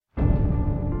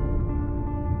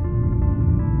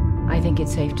think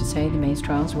it's safe to say the maze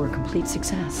trials were a complete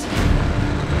success.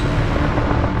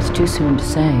 It's too soon to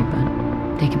say,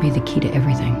 but they could be the key to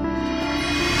everything.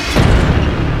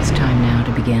 It's time now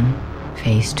to begin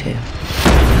phase 2.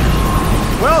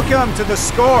 Welcome to the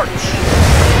Scorch!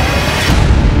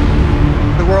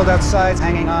 The world outside is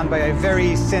hanging on by a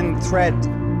very thin thread.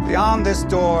 Beyond this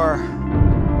door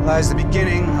lies the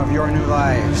beginning of your new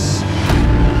lives.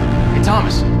 Hey,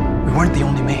 Thomas, we weren't the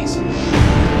only maze.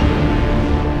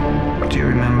 What do you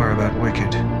remember about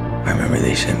Wicked? I remember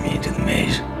they sent me to the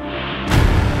maze.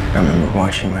 I remember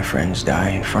watching my friends die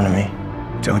in front of me.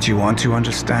 Don't you want to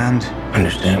understand?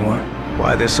 Understand what?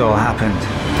 Why this all happened?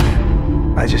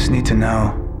 I just need to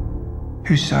know.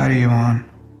 Whose side are you on?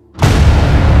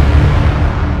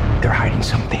 They're hiding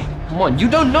something. Come on, you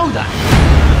don't know that.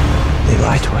 They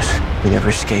lied to us. We never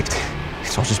escaped.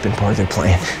 It's all just been part of their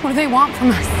plan. What do they want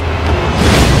from us?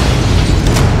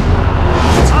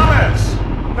 Thomas!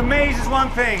 The maze is one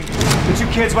thing. The two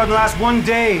kids wouldn't last one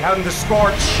day out in the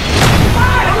Scorch.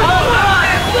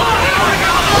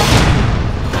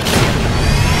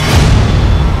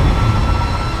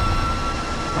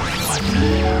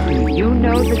 Do you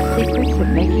know the secrets of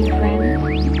making friends?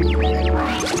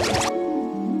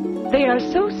 They are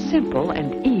so simple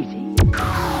and easy.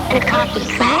 The Coffee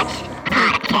Clutch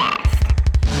Podcast.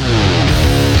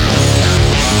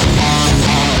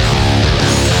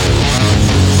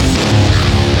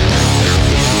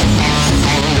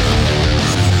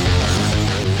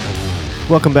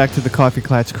 Welcome back to the Coffee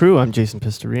Klatz crew. I'm Jason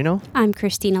Pistorino. I'm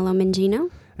Christina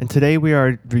Lomangino. And today we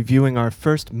are reviewing our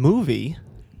first movie.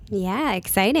 Yeah,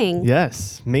 exciting.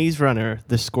 Yes, Maze Runner,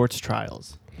 The Scorch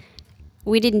Trials.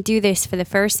 We didn't do this for the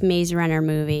first Maze Runner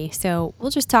movie, so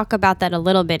we'll just talk about that a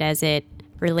little bit as it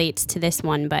relates to this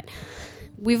one. But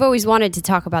we've always wanted to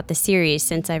talk about the series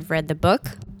since I've read the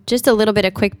book. Just a little bit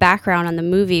of quick background on the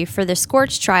movie. For The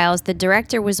Scorch Trials, the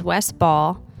director was Wes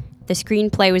Ball. The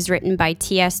screenplay was written by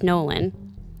T.S. Nolan.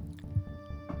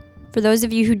 For those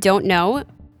of you who don't know,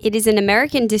 it is an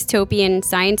American dystopian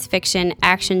science fiction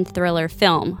action thriller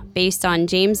film based on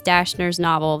James Dashner's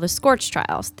novel The Scorch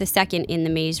Trials, the second in the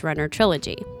Maze Runner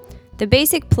trilogy. The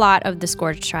basic plot of The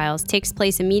Scorch Trials takes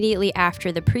place immediately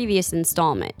after the previous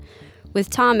installment, with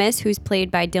Thomas, who's played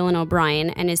by Dylan O'Brien,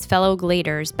 and his fellow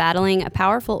Gladers battling a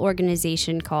powerful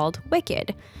organization called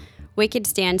Wicked. Wicked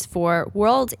stands for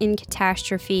World in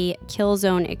Catastrophe Kill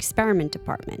Zone Experiment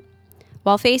Department.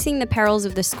 While facing the perils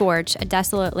of the Scorch, a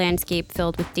desolate landscape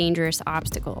filled with dangerous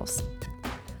obstacles.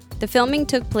 The filming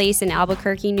took place in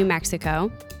Albuquerque, New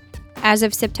Mexico. As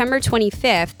of September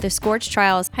 25th, The Scorch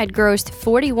Trials had grossed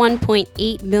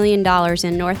 $41.8 million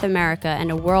in North America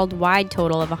and a worldwide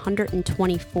total of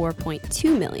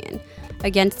 $124.2 million,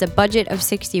 against a budget of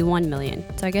 $61 million.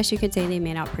 So I guess you could say they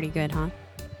made out pretty good, huh?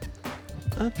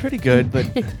 Pretty good, but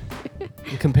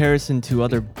in comparison to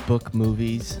other book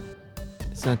movies,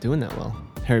 it's not doing that well.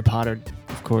 Harry Potter,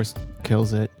 of course,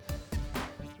 kills it.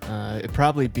 It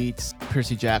probably beats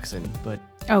Percy Jackson, but...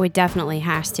 Oh, it definitely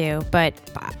has to, but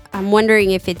I'm wondering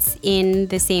if it's in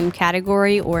the same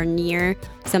category or near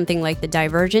something like the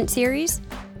Divergent series.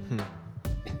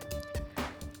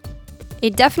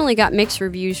 It definitely got mixed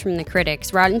reviews from the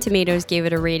critics. Rotten Tomatoes gave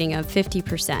it a rating of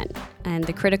 50%, and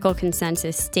the critical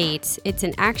consensus states it's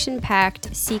an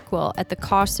action-packed sequel at the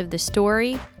cost of the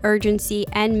story, urgency,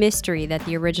 and mystery that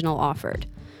the original offered.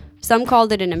 Some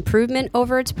called it an improvement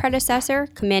over its predecessor,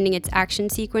 commending its action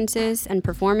sequences and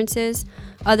performances.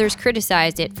 Others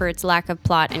criticized it for its lack of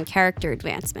plot and character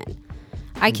advancement.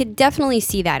 I could definitely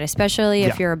see that, especially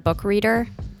if you're a book reader.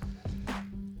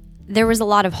 There was a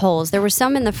lot of holes. There were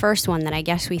some in the first one that I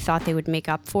guess we thought they would make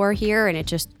up for here, and it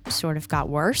just sort of got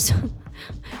worse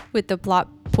with the plot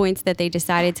points that they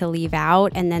decided to leave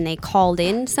out, and then they called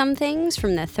in some things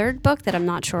from the third book that I'm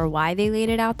not sure why they laid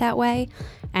it out that way.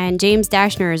 And James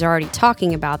Dashner is already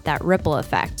talking about that ripple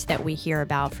effect that we hear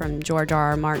about from George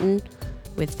R.R. Martin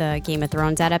with the Game of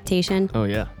Thrones adaptation. Oh,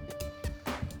 yeah.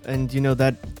 And, you know,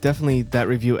 that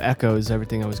review echoes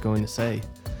everything I was going to say.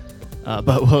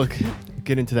 But we'll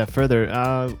get into that further.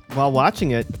 While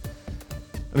watching it,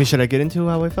 I mean, should I get into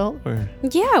how I felt? Or?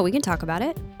 Yeah, we can talk about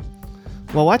it.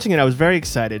 While watching it, I was very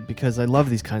excited because I love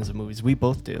these kinds of movies. We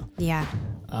both do. Yeah.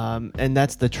 And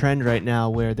that's the trend right now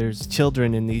where there's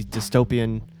children in these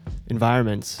dystopian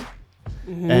environments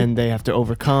and they have to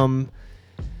overcome,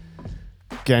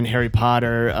 again, Harry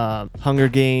Potter, Hunger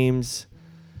Games,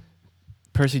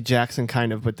 Percy Jackson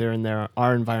kind of, but they're in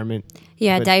our environment.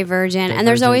 Yeah, Divergent. And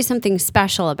there's always something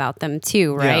special about them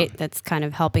too, right? Yeah. That's kind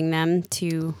of helping them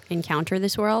to encounter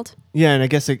this world. Yeah, and I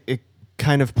guess it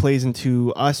kind of plays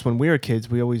into us when we were kids.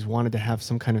 We always wanted to have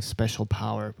some kind of special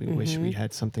power. We wish we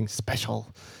had something special.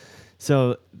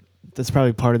 So that's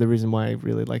probably part of the reason why I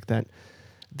really like that.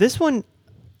 This one,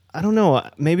 I don't know.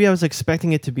 Maybe I was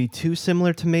expecting it to be too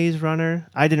similar to Maze Runner.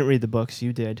 I didn't read the books.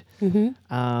 You did.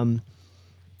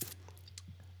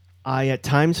 I at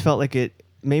times felt like it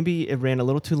ran a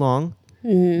little too long,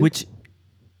 which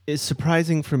is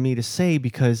surprising for me to say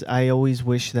because I always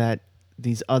wish that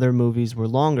these other movies were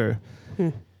longer.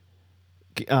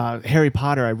 Harry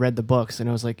Potter, I read the books and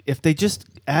I was like, if they just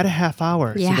add a half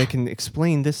hour so they can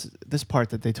explain this part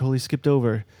that they totally skipped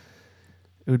over,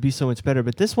 it would be so much better.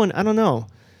 But this one, I don't know.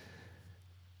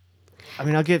 I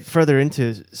mean, I'll get further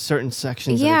into certain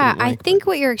sections. Yeah, I think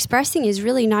what you're expressing is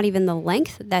really not even the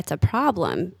length that's a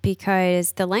problem,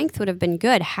 because the length would have been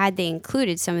good had they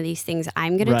included some of these things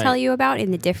I'm going to tell you about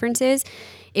in the differences.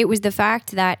 It was the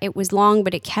fact that it was long,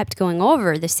 but it kept going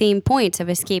over the same points of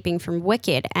escaping from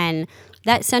Wicked. And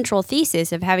that central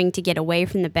thesis of having to get away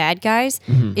from the bad guys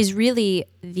is really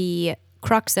the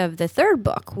crux of the third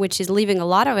book, which is leaving a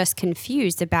lot of us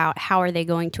confused about how are they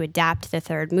going to adapt the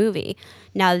third movie.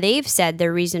 Now, they've said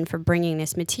their reason for bringing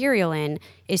this material in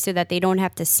is so that they don't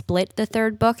have to split the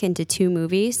third book into 2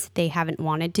 movies. They haven't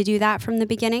wanted to do that from the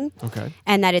beginning. Okay.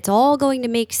 And that it's all going to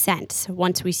make sense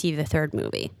once we see the third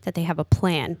movie, that they have a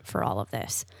plan for all of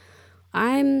this.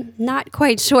 I'm not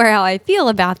quite sure how I feel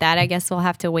about that. I guess we'll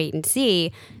have to wait and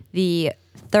see. The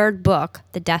third book,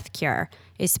 The Death Cure,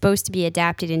 is supposed to be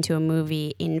adapted into a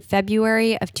movie in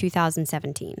February of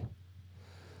 2017.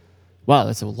 Wow,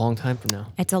 that's a long time from now.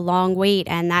 It's a long wait,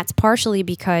 and that's partially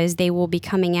because they will be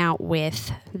coming out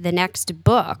with the next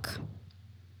book,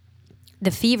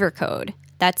 The Fever Code.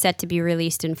 That's set to be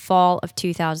released in fall of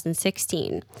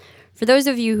 2016. For those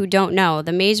of you who don't know,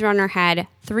 The Maze Runner had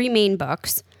 3 main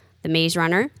books: The Maze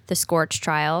Runner, The Scorch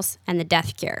Trials, and The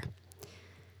Death Cure.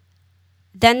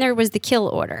 Then there was The Kill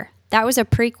Order. That was a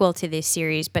prequel to this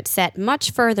series, but set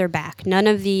much further back. None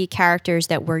of the characters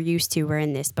that we're used to were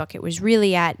in this book. It was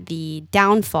really at the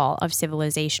downfall of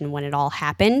civilization when it all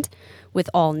happened, with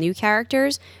all new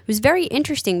characters. It was very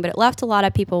interesting, but it left a lot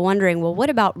of people wondering, well, what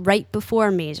about right before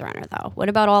Maze Runner, though? What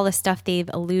about all the stuff they've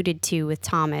alluded to with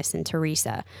Thomas and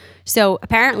Teresa? So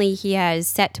apparently he has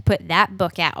set to put that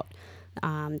book out,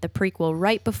 the prequel,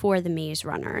 right before The Maze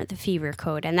Runner, The Fever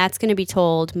Code, and that's going to be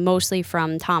told mostly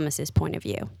from Thomas's point of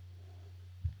view.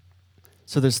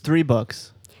 So there's 3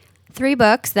 books. 3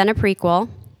 books, then a prequel,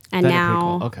 and Then a now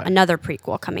prequel, okay. another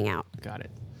prequel coming out. Got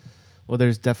it. Well,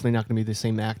 there's definitely not going to be the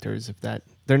same actors.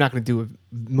 They're not going to do a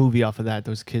movie off of that.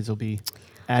 Those kids will be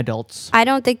adults. I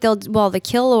don't think they'll. Well, The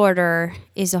Kill Order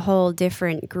is a whole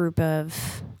different group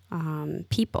of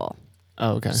people.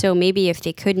 Oh, okay. So maybe if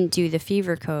they couldn't do The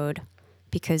Fever Code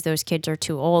because those kids are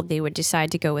too old, they would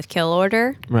decide to go with Kill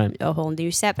Order, Right. a whole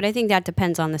new set. But I think that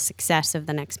depends on the success of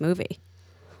the next movie.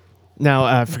 Now,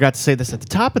 I forgot to say this at the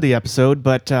top of the episode,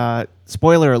 but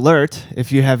spoiler alert,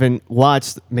 if you haven't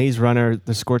watched Maze Runner,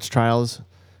 The Scorch Trials,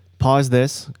 pause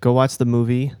this, go watch the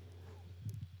movie,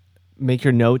 make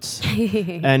your notes,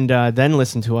 and then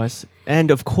listen to us.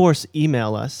 And, of course,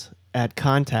 email us at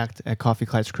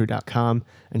contact@coffeeclatchcrew.com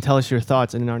and tell us your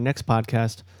thoughts. And in our next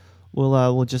podcast,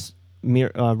 we'll just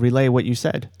relay what you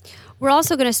said. We're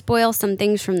also going to spoil some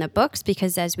things from the books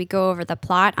because as we go over the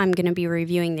plot, I'm going to be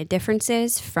reviewing the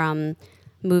differences from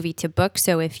movie to book.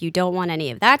 So if you don't want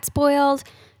any of that spoiled,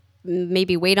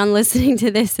 maybe wait on listening to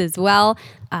this as well.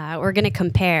 We're going to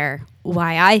compare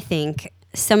why I think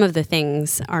some of the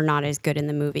things are not as good in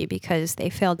the movie because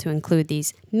they failed to include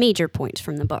these major points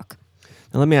from the book.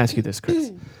 Now, let me ask you this,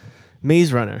 Chris.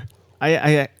 Maze Runner.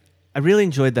 I really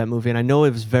enjoyed that movie, and I know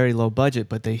it was very low budget,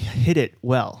 but they hit it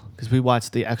well because we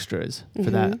watched the extras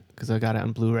for that because I got it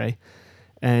on Blu-ray,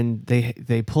 and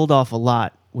they pulled off a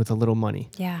lot with a little money.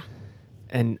 Yeah.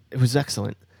 And it was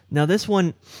excellent. Now, this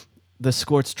one, The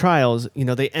Scorch Trials,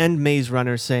 they end Maze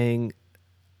Runner saying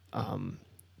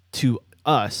to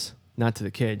us, not to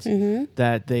the kids,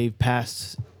 that they've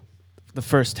passed the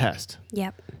first test.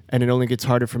 Yep. And it only gets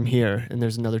harder from here, and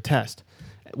there's another test,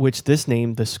 which this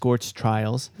name, The Scorch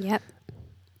Trials, Yep.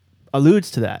 alludes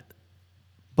to that.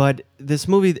 But this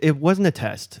movie, it wasn't a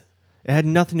test. It had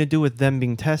nothing to do with them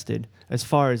being tested, as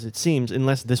far as it seems,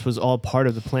 unless this was all part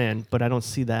of the plan, but I don't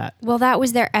see that. Well, that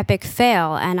was their epic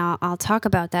fail, and I'll talk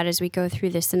about that as we go through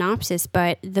the synopsis,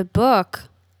 but the book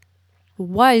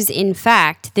was, in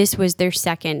fact, this was their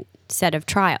second set of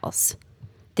trials.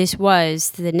 This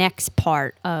was the next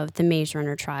part of the Maze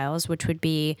Runner trials, which would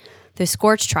be the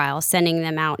Scorch trial, sending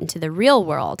them out into the real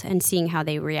world and seeing how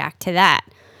they react to that.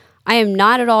 I am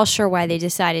not at all sure why they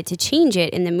decided to change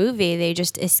it in the movie. They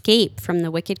just escape from the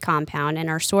Wicked compound and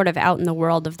are sort of out in the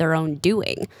world of their own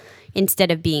doing, instead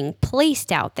of being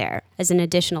placed out there as an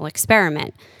additional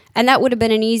experiment. And that would have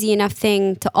been an easy enough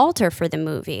thing to alter for the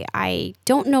movie. I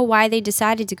don't know why they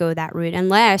decided to go that route,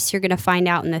 unless you're going to find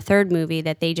out in the third movie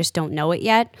that they just don't know it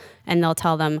yet. And they'll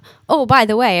tell them, oh, by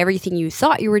the way, everything you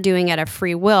thought you were doing out of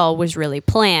free will was really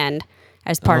planned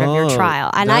as part of your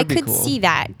trial. And I could see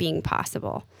that being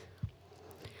possible.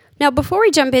 Now, before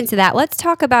we jump into that, let's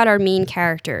talk about our main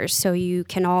characters so you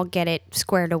can all get it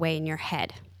squared away in your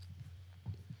head.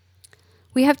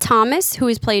 We have Thomas, who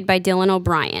is played by Dylan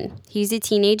O'Brien. He's a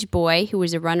teenage boy who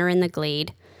was a runner in the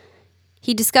Glade.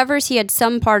 He discovers he had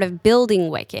some part of building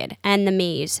Wicked and the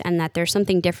maze, and that there's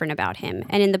something different about him.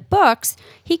 And in the books,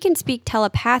 he can speak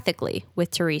telepathically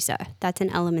with Teresa. That's an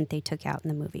element they took out in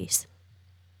the movies.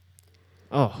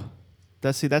 Oh,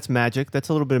 that's magic. That's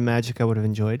a little bit of magic I would have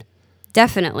enjoyed.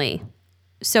 Definitely.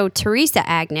 So Teresa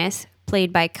Agnes,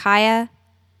 played by Kaya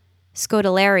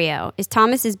Scodelario, is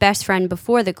Thomas's best friend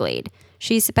before the Glade.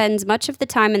 She spends much of the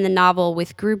time in the novel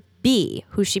with Group B,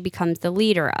 who she becomes the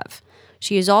leader of.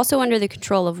 She is also under the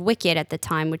control of Wicked at the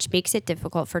time, which makes it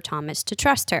difficult for Thomas to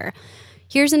trust her.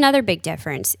 Here's another big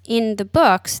difference. In the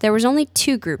books, there was only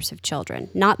 2 groups of children,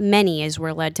 not many as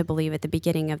we're led to believe at the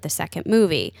beginning of the second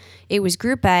movie. It was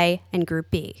Group A and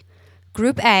Group B.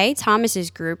 Group A,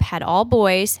 Thomas's group, had all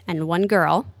boys and 1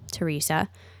 girl, Teresa,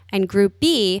 and Group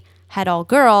B had all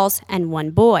girls and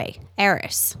 1 boy,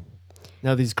 Eris.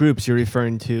 Now, these groups, you're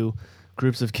referring to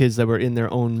groups of kids that were in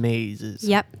their own mazes.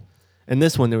 Yep. In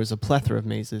this one, there was a plethora of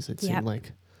mazes, it seemed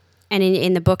like. And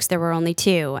in the books, there were only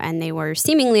 2, and they were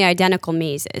seemingly identical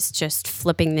mazes, just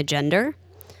flipping the gender.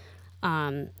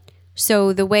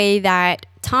 So the way that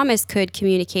Thomas could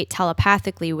communicate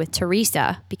telepathically with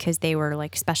Teresa, because they were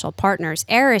like special partners,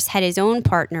 Eris had his own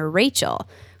partner, Rachel,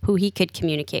 who he could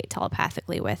communicate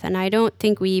telepathically with. And I don't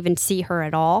think we even see her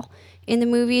at all in the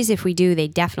movies. If we do, they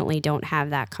definitely don't have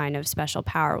that kind of special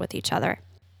power with each other.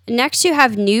 Next, you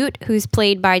have Newt, who's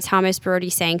played by Thomas Brody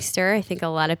Sangster. I think a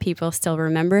lot of people still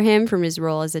remember him from his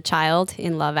role as a child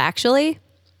in Love Actually.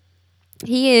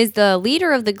 He is the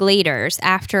leader of the Gladers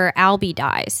after Albie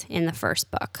dies in the first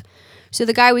book. So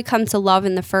the guy we come to love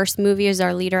in the first movie is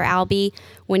our leader, Albie.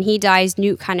 When he dies,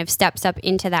 Newt kind of steps up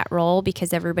into that role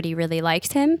because everybody really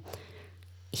likes him.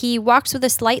 He walks with a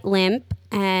slight limp,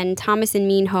 and Thomas and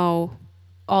Minho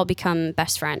all become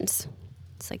best friends.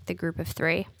 It's like the group of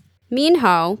 3.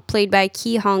 Minho, played by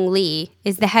Ki Hong Lee,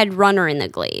 is the head runner in the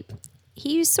Glade.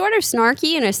 He's sort of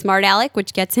snarky and a smart aleck,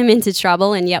 which gets him into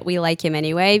trouble, and yet we like him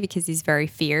anyway because he's very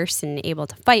fierce and able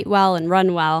to fight well and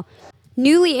run well.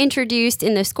 Newly introduced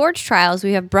in the Scorch Trials,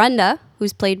 we have Brenda,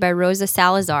 who's played by Rosa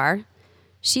Salazar.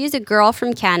 She is a girl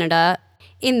from Canada.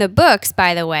 In the books,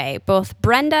 by the way, both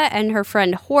Brenda and her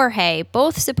friend Jorge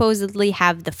both supposedly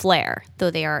have the flare,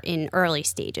 though they are in early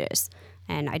stages.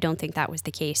 And I don't think that was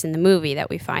the case in the movie that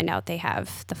we find out they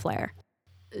have the flare.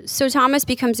 So Thomas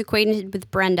becomes acquainted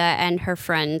with Brenda and her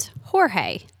friend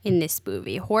Jorge in this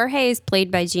movie. Jorge is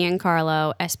played by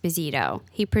Giancarlo Esposito.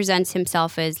 He presents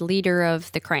himself as leader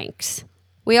of the Cranks.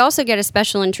 We also get a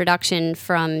special introduction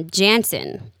from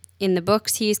Jansen. In the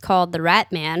books, he's called the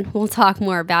Rat Man. We'll talk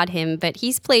more about him, but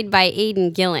he's played by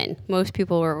Aidan Gillen. Most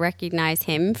people will recognize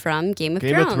him from Game of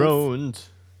Thrones,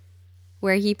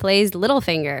 where he plays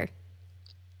Littlefinger.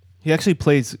 He actually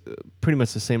plays pretty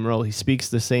much the same role. He speaks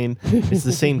the same. It's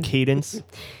the same cadence.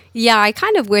 Yeah, I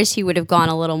kind of wish he would have gone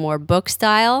a little more book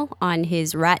style on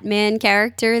his Ratman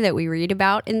character that we read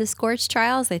about in the Scorch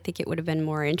Trials. I think it would have been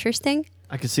more interesting.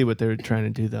 I could see what they were trying to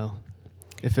do, though.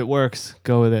 If it works,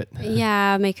 go with it.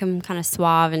 Yeah, make him kind of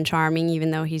suave and charming,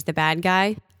 even though he's the bad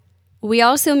guy. We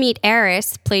also meet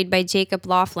Eris, played by Jacob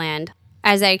Laufland.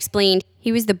 As I explained,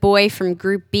 he was the boy from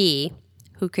Group B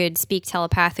who could speak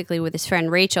telepathically with his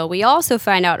friend Rachel. We also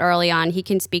find out early on he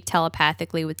can speak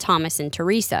telepathically with Thomas and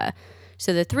Teresa.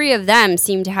 So the 3 of them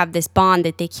seem to have this bond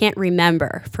that they can't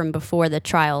remember from before the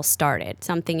trials started.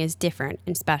 Something is different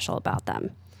and special about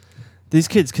them. These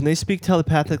kids, can they speak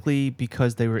telepathically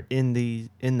because they were in the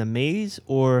maze,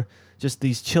 or just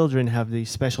these children have these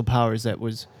special powers that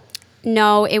was...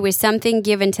 No, it was something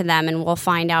given to them, and we'll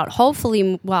find out,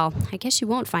 hopefully, well, I guess you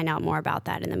won't find out more about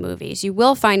that in the movies. You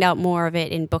will find out more of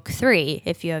it in Book 3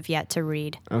 if you have yet to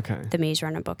read the Maze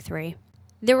Runner Book 3.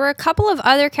 There were a couple of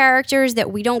other characters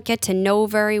that we don't get to know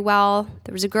very well.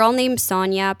 There was a girl named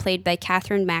Sonia, played by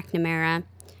Catherine McNamara.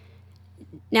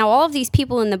 Now, all of these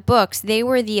people in the books, they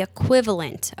were the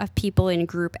equivalent of people in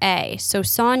Group A. So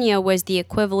Sonia was the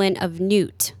equivalent of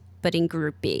Newt, but in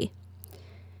Group B.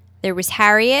 There was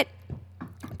Harriet,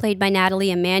 played by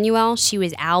Natalie Emmanuel. She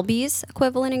was Albie's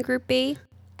equivalent in Group B.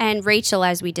 And Rachel,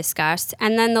 as we discussed.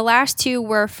 And then the last 2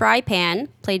 were Frypan,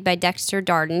 played by Dexter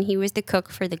Darden. He was the cook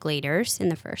for the Gladers in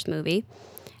the first movie.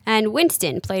 and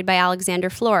Winston, played by Alexander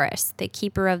Flores, the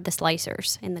keeper of the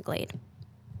slicers in the Glade.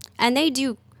 And they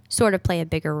do sort of play a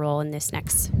bigger role in this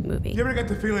next movie. You ever get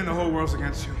the feeling the whole world's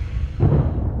against you?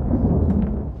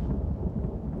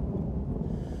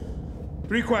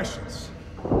 3 questions.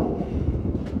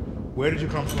 Where did you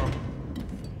come from?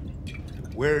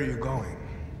 Where are you going?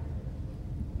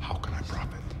 How can I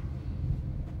profit?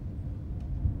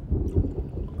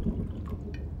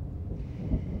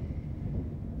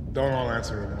 Don't all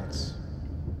answer at once.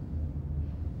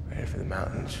 Headed for the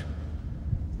mountains.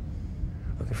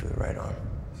 Looking for the right arm.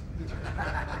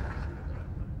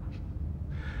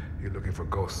 You're looking for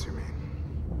ghosts, you mean?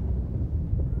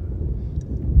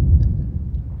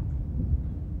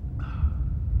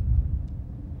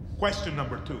 Question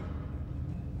number 2.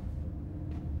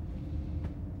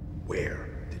 Where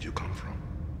did you come from?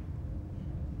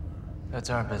 That's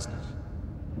our business.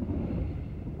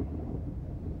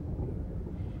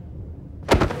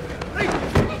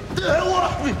 Get the hell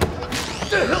off me!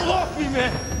 Get the hell off me,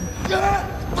 man!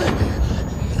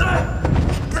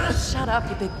 Shut up,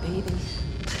 you big baby.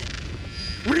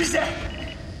 What is that?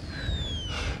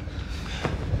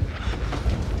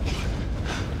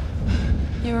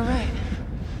 You were right.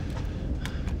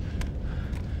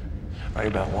 Right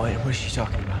about what? What is she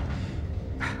talking about?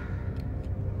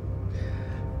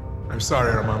 I'm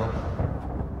sorry, hermano.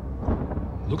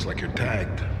 Looks like you're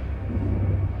tagged.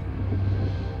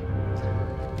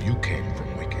 You came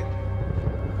from Wicked.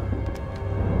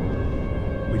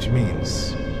 Which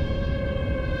means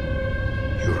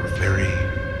you're very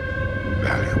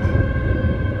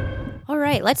valuable. All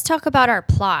right, let's talk about our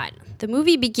plot. The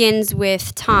movie begins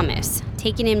with Thomas,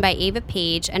 taken in by Ava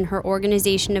Page and her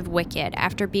organization of Wicked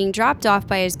after being dropped off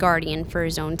by his guardian for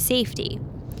his own safety.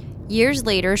 Years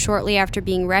later, shortly after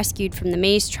being rescued from the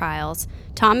maze trials,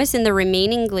 Thomas and the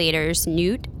remaining Gladers,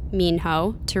 Newt,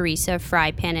 Minho, Teresa,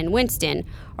 Frypan, and Winston,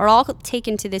 are all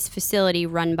taken to this facility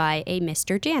run by a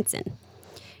Mr. Jansen.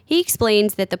 He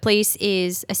explains that the place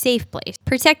is a safe place,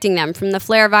 protecting them from the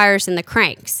flare virus and the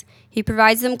cranks. He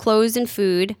provides them clothes and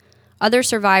food. Other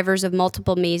survivors of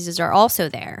multiple mazes are also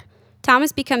there.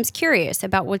 Thomas becomes curious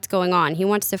about what's going on. He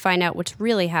wants to find out what's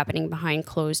really happening behind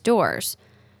closed doors.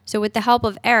 So with the help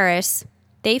of Eris,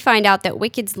 they find out that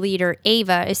Wicked's leader,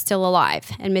 Ava, is still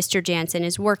alive, and Mr. Jansen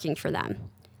is working for them.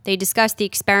 They discuss the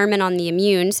experiment on the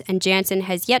immunes, and Jansen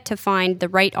has yet to find the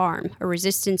Right Arm, a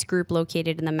resistance group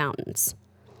located in the mountains.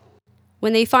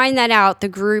 When they find that out, the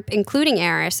group, including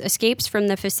Eris, escapes from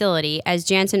the facility as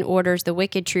Jansen orders the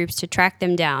Wicked troops to track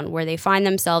them down, where they find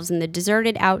themselves in the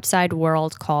deserted outside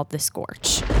world called the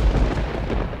Scorch.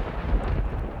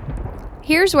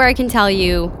 Here's where I can tell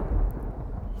you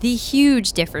the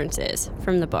huge differences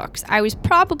from the books. I was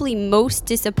probably most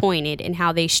disappointed in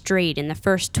how they strayed in the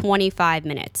first 25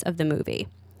 minutes of the movie.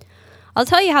 I'll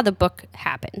tell you how the book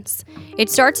happens. It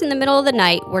starts in the middle of the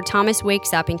night where Thomas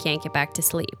wakes up and can't get back to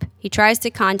sleep. He tries to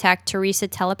contact Teresa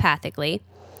telepathically,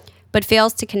 but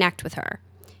fails to connect with her.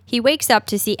 He wakes up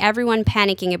to see everyone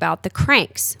panicking about the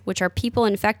cranks, which are people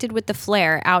infected with the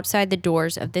flare outside the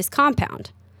doors of this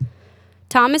compound.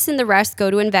 Thomas and the rest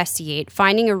go to investigate,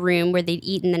 finding a room where they'd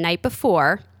eaten the night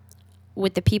before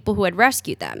with the people who had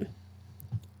rescued them.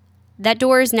 That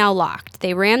door is now locked.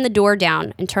 They ram the door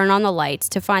down and turn on the lights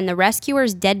to find the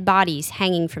rescuers' dead bodies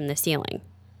hanging from the ceiling.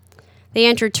 They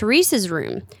enter Teresa's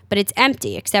room, but it's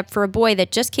empty except for a boy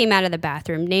that just came out of the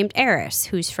bathroom named Eris,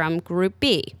 who's from Group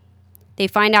B. They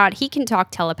find out he can talk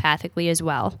telepathically as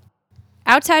well.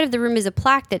 Outside of the room is a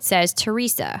plaque that says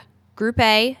Teresa, Group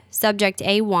A, Subject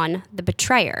A1, the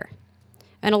Betrayer.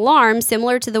 An alarm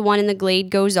similar to the one in the Glade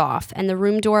goes off, and the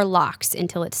room door locks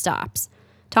until it stops.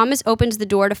 Thomas opens the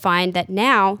door to find that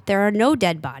now there are no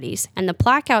dead bodies, and the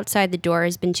plaque outside the door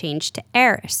has been changed to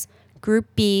Eris, Group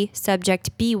B,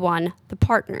 Subject B1, the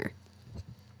partner.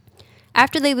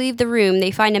 After they leave the room,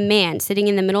 they find a man sitting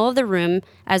in the middle of the room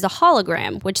as a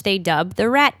hologram, which they dub the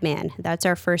Rat Man. That's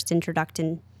our first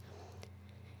introduction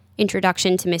to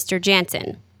Mr.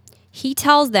 Jansen. He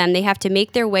tells them they have to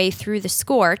make their way through the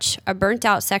Scorch, a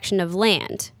burnt-out section of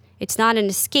land. It's not an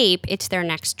escape, it's their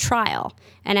next trial.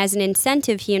 And as an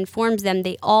incentive, he informs them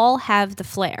they all have the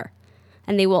flare,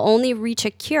 and they will only reach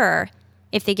a cure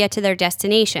if they get to their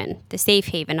destination, the safe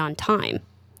haven, on time.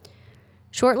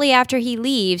 Shortly after he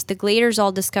leaves, the Gladers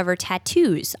all discover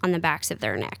tattoos on the backs of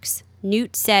their necks.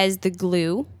 Newt says the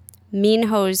glue,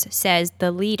 Minho's says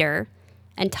the leader,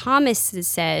 and Thomas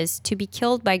says to be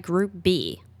killed by Group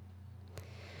B.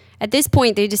 At this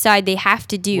point, they decide they have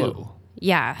to do... Whoa.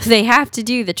 Yeah, they have to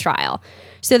do the trial.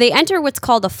 So they enter what's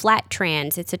called a flat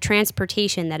trans. It's a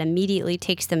transportation that immediately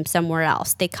takes them somewhere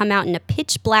else. They come out in a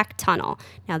pitch black tunnel.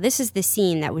 Now, this is the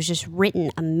scene that was just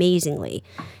written amazingly.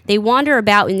 They wander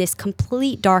about in this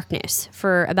complete darkness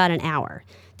for about an hour.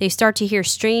 They start to hear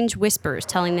strange whispers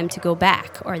telling them to go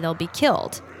back or they'll be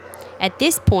killed. At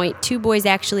this point, two boys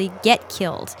actually get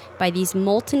killed by these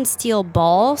molten steel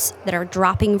balls that are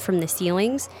dropping from the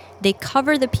ceilings. They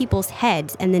cover the people's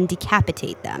heads and then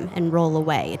decapitate them and roll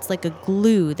away. It's like a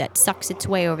glue that sucks its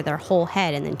way over their whole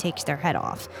head and then takes their head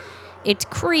off. It's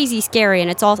crazy scary,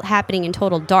 and it's all happening in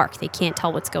total dark. They can't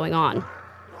tell what's going on.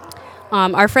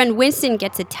 Our friend Winston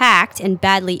gets attacked and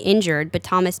badly injured, but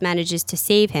Thomas manages to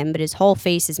save him, but his whole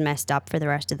face is messed up for the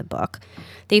rest of the book.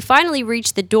 They finally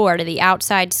reach the door to the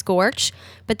outside scorch,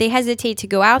 but they hesitate to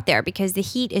go out there because the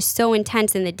heat is so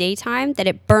intense in the daytime that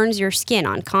it burns your skin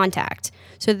on contact.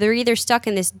 So they're either stuck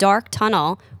in this dark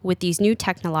tunnel with these new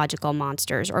technological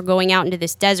monsters or going out into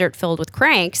this desert filled with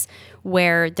cranks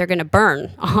where they're going to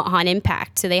burn on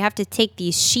impact. So they have to take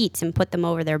these sheets and put them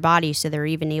over their bodies so they're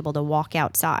even able to walk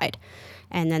outside.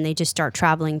 And then they just start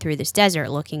traveling through this desert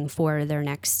looking for their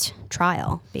next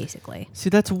trial, basically. See,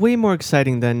 that's way more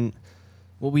exciting than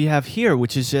what we have here,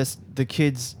 which is just the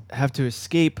kids have to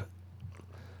escape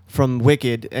from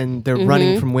Wicked, and they're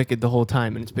running from Wicked the whole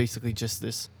time. And it's basically just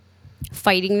this...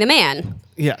 fighting the man.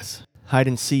 Yes. Hide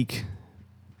and seek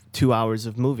 2 hours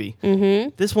of movie.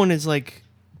 Mm-hmm. This one is like,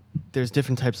 there's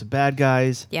different types of bad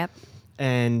guys. Yep.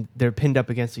 And they're pinned up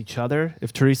against each other.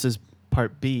 If Teresa's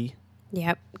part B.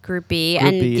 Yep. Group B.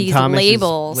 Group And B, these Thomas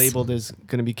labels. is labeled as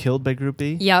going to be killed by Group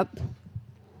B. Yep.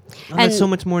 Oh, that's so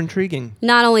much more intriguing.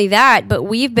 Not only that, but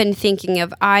we've been thinking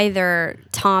of either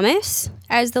Thomas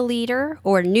as the leader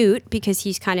or Newt because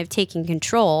he's kind of taking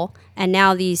control. And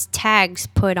now these tags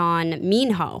put on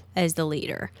Minho as the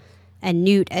leader and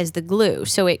Newt as the glue.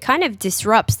 So it kind of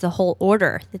disrupts the whole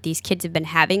order that these kids have been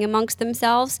having amongst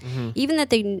themselves. Even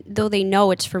that though they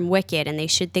know it's from Wicked and they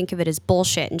should think of it as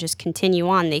bullshit and just continue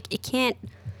on, it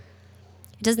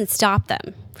doesn't stop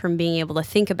them from being able to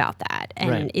think about that. And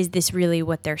Right. is this really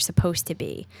what they're supposed to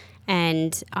be?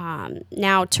 And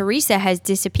now Teresa has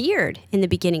disappeared in the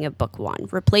beginning of book 1,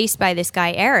 replaced by this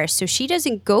guy Eris. So she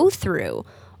doesn't go through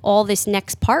all this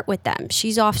next part with them.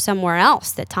 She's off somewhere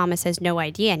else that Thomas has no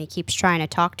idea, and he keeps trying to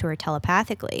talk to her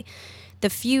telepathically.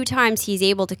 The few times he's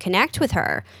able to connect with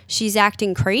her, she's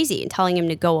acting crazy and telling him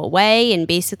to go away, and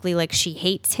basically like she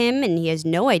hates him and he has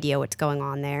no idea what's going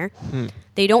on there.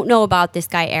 They don't know about this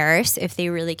guy Eris, if they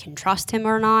really can trust him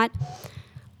or not.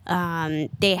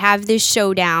 They have this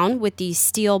showdown with these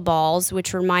steel balls,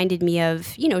 which reminded me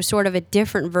of, sort of a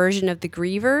different version of the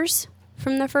Grievers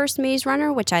from the first Maze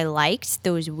Runner, which I liked.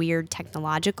 Those weird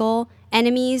technological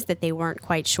enemies that they weren't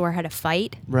quite sure how to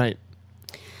fight. Right.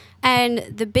 And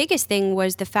the biggest thing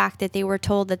was the fact that they were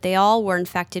told that they all were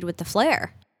infected with the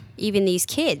flare, even these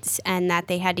kids, and that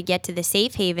they had to get to the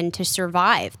safe haven to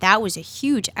survive. That was a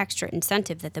huge extra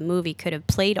incentive that the movie could have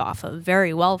played off of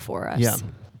very well for us. Yeah.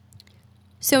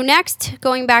 So next,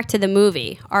 going back to the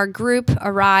movie, our group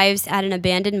arrives at an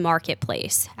abandoned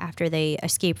marketplace after they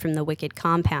escape from the Wicked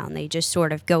compound. They just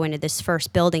sort of go into this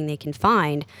first building they can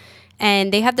find,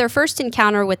 and they have their first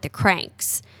encounter with the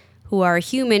Cranks, who are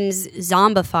humans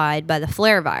zombified by the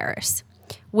flare virus.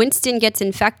 Winston gets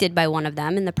infected by one of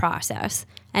them in the process,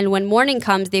 and when morning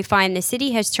comes, they find the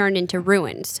city has turned into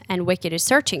ruins, and Wicked is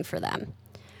searching for them.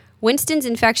 Winston's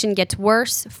infection gets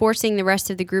worse, forcing the rest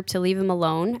of the group to leave him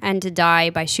alone and to die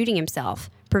by shooting himself,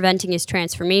 preventing his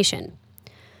transformation.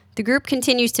 The group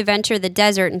continues to venture the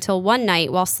desert until one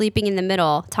night, while sleeping in the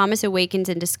middle, Thomas awakens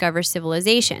and discovers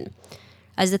civilization.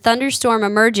 As the thunderstorm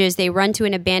emerges, they run to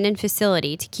an abandoned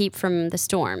facility to keep from the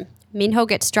storm. Minho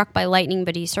gets struck by lightning,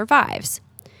 but he survives.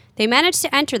 They manage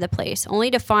to enter the place,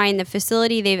 only to find the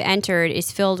facility they've entered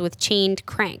is filled with chained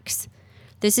cranks.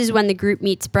 This is when the group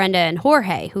meets Brenda and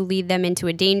Jorge, who lead them into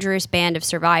a dangerous band of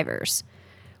survivors.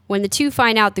 When the two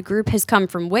find out the group has come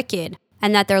from Wicked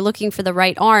and that they're looking for the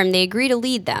right arm, they agree to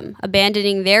lead them,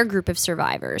 abandoning their group of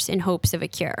survivors in hopes of a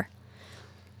cure.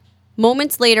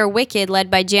 Moments later, Wicked,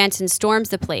 led by Jansen, storms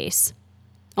the place,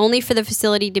 only for the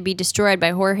facility to be destroyed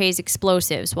by Jorge's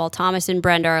explosives, while Thomas and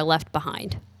Brenda are left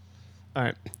behind. All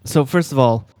right. So first of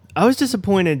all, I was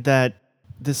disappointed that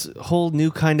this whole new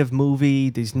kind of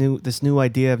movie, this new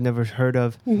idea I've never heard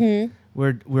of,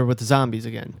 we're with the zombies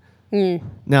again.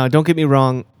 Now, don't get me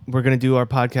wrong. We're going to do our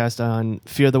podcast on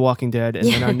Fear the Walking Dead, and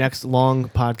then our next long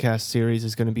podcast series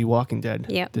is going to be Walking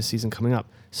Dead this season coming up.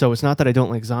 So it's not that I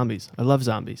don't like zombies. I love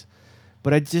zombies.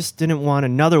 But I just didn't want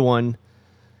another one,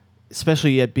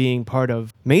 especially at being part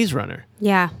of Maze Runner.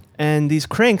 Yeah. And these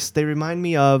cranks, they remind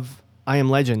me of I Am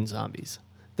Legend zombies.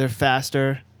 They're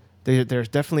faster. They're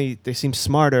definitely, they seem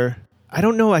smarter. I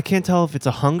don't know. I can't tell if it's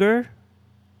a hunger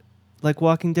like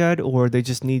Walking Dead or they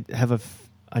just have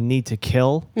a need to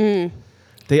kill.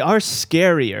 They are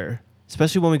scarier,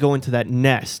 especially when we go into that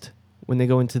nest. When they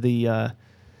go into the...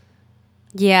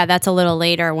 Yeah, that's a little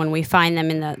later when we find them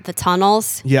in the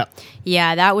tunnels. Yeah.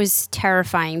 Yeah, that was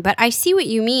terrifying. But I see what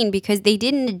you mean because they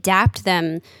didn't adapt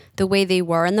them the way they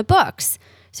were in the books.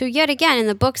 So yet again, in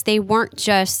the books, they weren't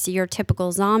just your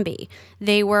typical zombie.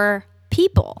 They were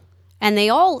people. And they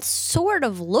all sort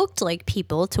of looked like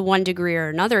people to one degree or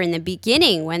another. In the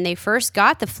beginning, when they first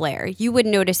got the flare, you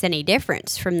wouldn't notice any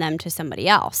difference from them to somebody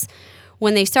else.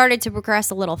 When they started to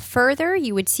progress a little further,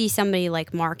 you would see somebody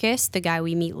like Marcus, the guy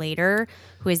we meet later,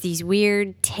 who has these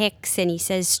weird tics and he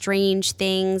says strange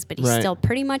things, but he's still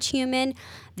pretty much human.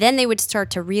 Then they would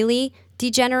start to really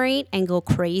degenerate and go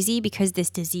crazy because this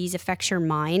disease affects your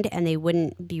mind and they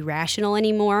wouldn't be rational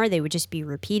anymore. They would just be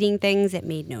repeating things that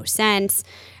made no sense.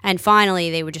 And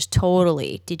finally, they would just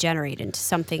totally degenerate into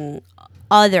something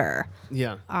other.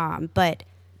 Yeah. But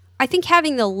I think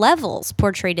having the levels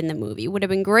portrayed in the movie would have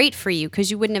been great for you because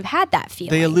you wouldn't have had that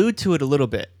feeling. They allude to it a little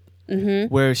bit,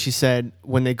 where she said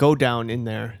when they go down in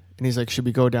there, and he's like, "Should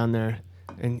we go down there?"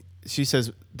 And she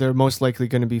says they're most likely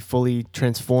going to be fully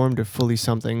transformed or fully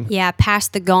something. Yeah,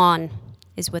 past the gone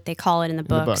is what they call it in the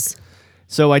books.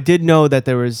 So I did know that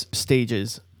there was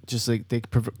stages, just like they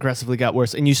progressively got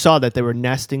worse, and you saw that they were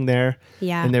nesting there.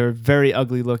 Yeah, and they were very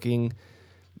ugly looking.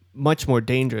 Much more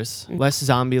dangerous, less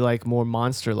zombie-like, more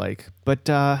monster-like. But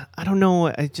I don't know.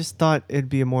 I just thought it'd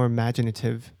be a more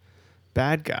imaginative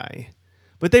bad guy.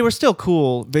 But they were still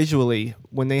cool visually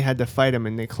when they had to fight him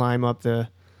and they climb up the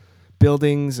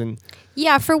buildings and.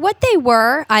 Yeah, for what they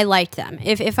were, I liked them.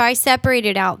 If I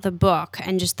separated out the book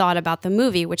and just thought about the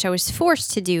movie, which I was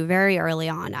forced to do very early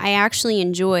on, I actually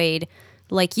enjoyed,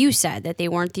 like you said, that they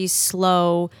weren't these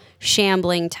slow,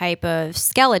 shambling type of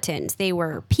skeletons. They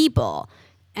were people.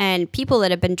 And people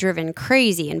that have been driven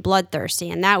crazy and bloodthirsty.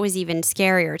 And that was even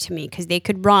scarier to me because they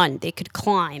could run, they could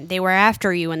climb, they were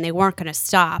after you and they weren't going to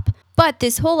stop. But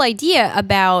this whole idea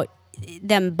about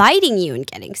them biting you and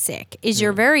getting sick is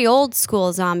your very old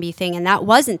school zombie thing. And that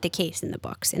wasn't the case in the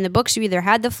books. In the books, you either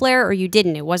had the flare or you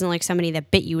didn't. It wasn't like somebody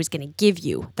that bit you was going to give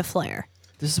you the flare.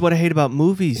 This is what I hate about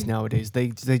movies nowadays. They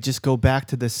just go back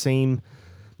to the same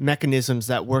mechanisms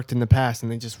that worked in the past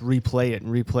and they just replay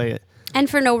it. And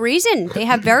for no reason. They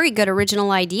have very good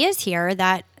original ideas here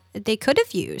that they could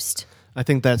have used. I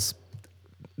think that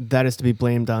is to be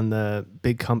blamed on the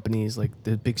big companies, like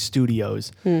the big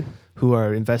studios, who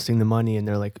are investing the money, and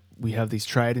they're like, we have these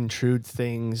tried and true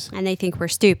things. And they think we're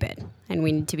stupid, and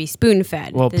we need to be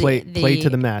spoon-fed. Well, play to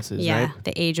the masses, right? Yeah,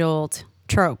 the age-old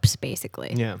tropes,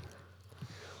 basically. Yeah.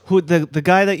 Who the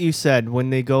guy that you said when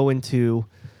they go into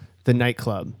the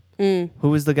nightclub, who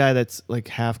was the guy that's like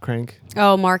half crank?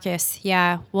 Oh, Marcus.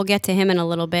 Yeah, we'll get to him in a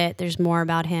little bit. There's more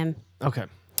about him. Okay.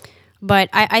 But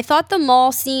I thought the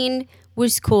mall scene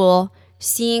was cool,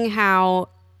 seeing how,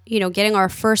 getting our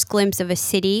first glimpse of a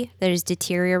city that is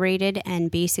deteriorated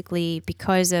and basically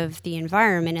because of the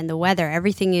environment and the weather,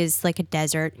 everything is like a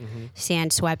desert,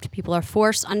 sand swept. People are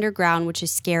forced underground, which is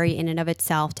scary in and of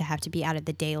itself to have to be out of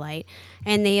the daylight.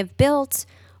 And they have built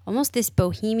almost this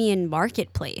bohemian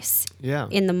marketplace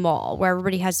in the mall where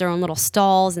everybody has their own little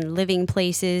stalls and living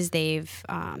places. They've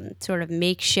sort of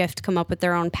makeshift come up with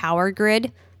their own power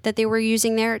grid that they were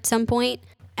using there at some point.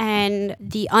 And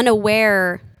the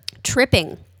unaware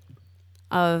tripping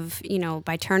of,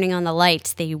 by turning on the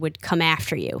lights, they would come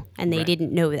after you and they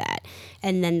didn't know that.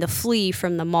 And then the flee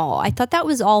from the mall. I thought that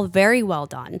was all very well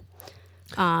done.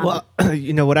 Well,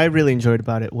 what I really enjoyed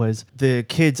about it was the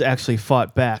kids actually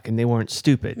fought back and they weren't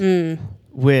stupid. And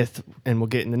we'll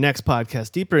get in the next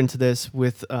podcast deeper into this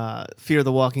with Fear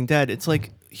the Walking Dead. It's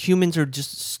like humans are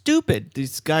just stupid.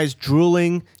 This guy's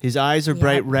drooling. His eyes are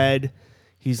bright red.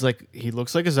 He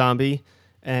looks like a zombie.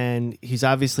 And he's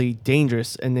obviously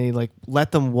dangerous, and they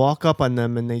let them walk up on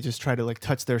them, and they just try to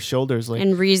touch their shoulders,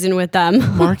 and reason with them.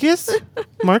 Marcus,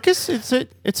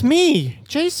 it's me,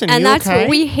 Jason. And that's okay? what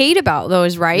we hate about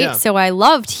those, right? Yeah. So I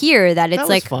loved here that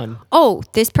it's fun. Oh,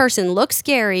 this person looks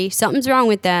scary. Something's wrong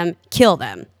with them. Kill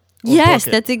them. Yes,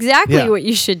 that's exactly what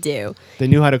you should do. They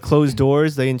knew how to close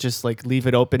doors. They didn't just leave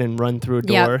it open and run through a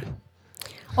door. Yep.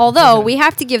 Although we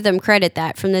have to give them credit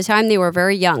that from the time they were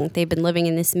very young, they've been living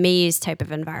in this maze type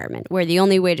of environment where the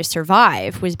only way to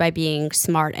survive was by being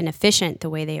smart and efficient the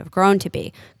way they have grown to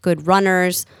be. Good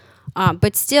runners.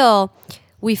 But still,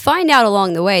 we find out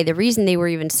along the way the reason they were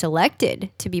even selected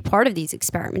to be part of these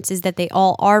experiments is that they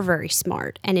all are very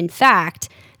smart. And in fact,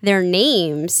 their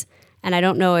names, and I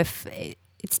don't know if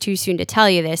it's too soon to tell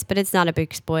you this, but it's not a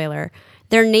big spoiler.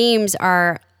 Their names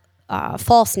are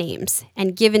false names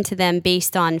and given to them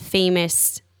based on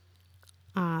famous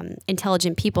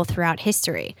intelligent people throughout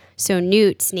history. So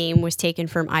Newt's name was taken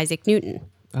from Isaac Newton.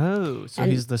 Oh, so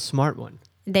he's the smart one.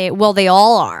 They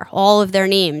all are. All of their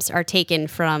names are taken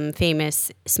from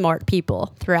famous smart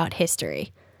people throughout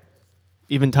history.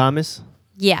 Even Thomas?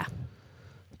 Yeah,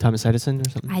 Thomas Edison or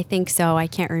something? I think so. I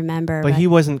can't remember. But he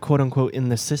wasn't, quote unquote, in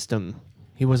the system.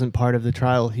 He wasn't part of the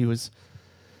trial. He was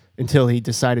until he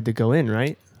decided to go in,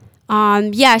 right?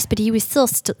 Yes, but he was still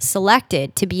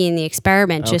selected to be in the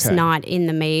experiment, just Okay. not in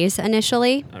the maze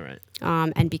initially. All right.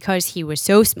 And because he was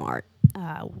so smart,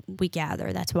 we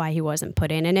gather that's why he wasn't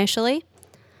put in initially.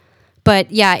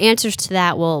 But yeah, answers to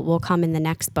that will come in the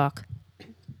next book.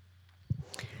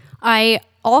 I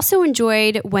also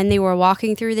enjoyed when they were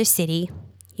walking through the city,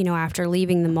 you know, after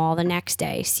leaving the mall the next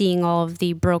day, seeing all of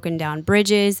the broken down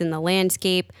bridges and the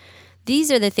landscape.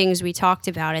 These are the things we talked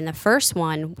about in the first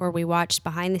one where we watched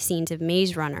behind the scenes of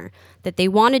Maze Runner, that they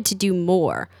wanted to do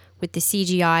more with the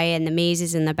CGI and the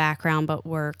mazes in the background, but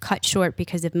were cut short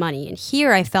because of money. And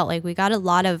here I felt like we got a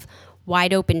lot of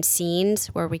wide open scenes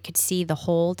where we could see the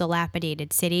whole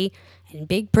dilapidated city and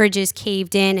big bridges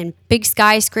caved in and big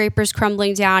skyscrapers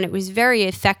crumbling down. It was very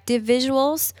effective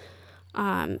visuals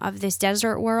of this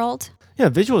desert world. Yeah,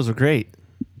 visuals were great.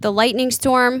 The lightning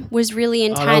storm was really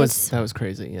intense. That was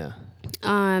crazy, yeah.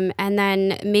 And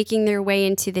then making their way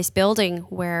into this building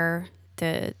where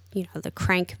the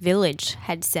Crank Village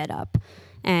had set up.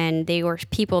 And they were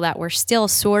people that were still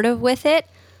sort of with it,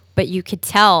 but you could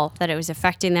tell that it was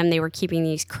affecting them. They were keeping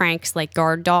these cranks like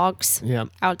guard dogs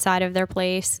outside of their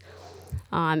place.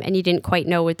 And you didn't quite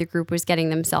know what the group was getting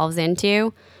themselves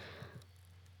into.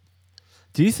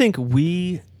 Do you think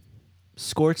we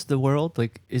scorched the world?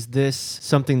 Like, is this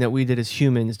something that we did as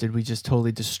humans? Did we just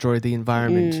totally destroy the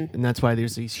environment? And that's why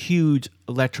there's these huge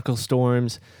electrical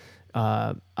storms.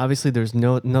 Obviously, there's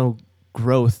no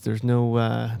growth. There's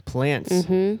no plants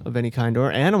of any kind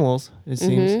or animals, it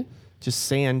seems. Just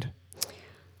sand.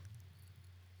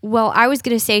 Well, I was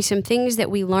going to say some things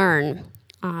that we learn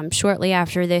shortly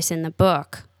after this in the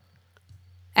book.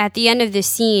 At the end of the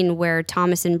scene where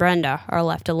Thomas and Brenda are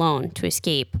left alone to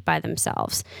escape by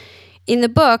themselves. In the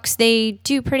books, they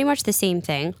do pretty much the same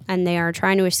thing, and they are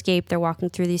trying to escape. They're walking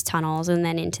through these tunnels and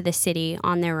then into the city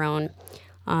on their own.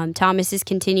 Thomas is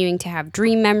continuing to have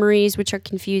dream memories, which are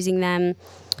confusing them.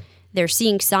 They're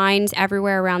seeing signs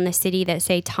everywhere around the city that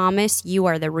say, "Thomas, you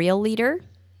are the real leader,"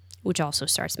 which also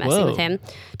starts messing with him.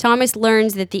 Thomas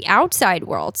learns that the outside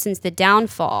world, since the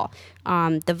downfall,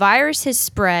 the virus has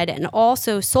spread, and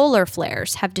also solar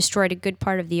flares have destroyed a good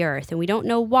part of the Earth. And we don't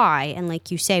know why. And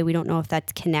like you say, we don't know if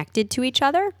that's connected to each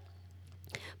other.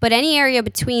 But any area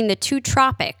between the two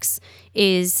tropics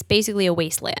is basically a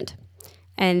wasteland.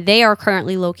 And they are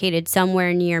currently located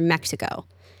somewhere near Mexico.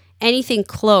 Anything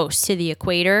close to the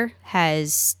equator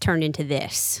has turned into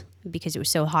this because it was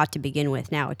so hot to begin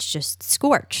with. Now it's just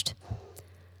scorched.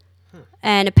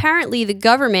 And apparently the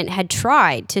government had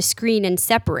tried to screen and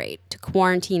separate, to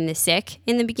quarantine the sick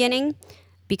in the beginning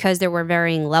because there were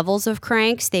varying levels of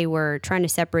cranks. They were trying to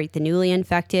separate the newly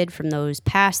infected from those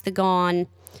past the gone.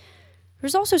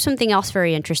 There's also something else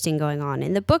very interesting going on.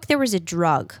 In the book, there was a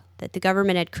drug that the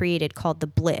government had created called the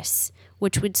Bliss,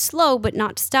 which would slow but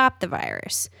not stop the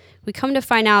virus. We come to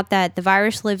find out that the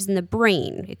virus lives in the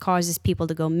brain. It causes people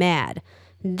to go mad.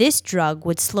 This drug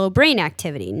would slow brain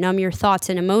activity, numb your thoughts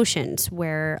and emotions,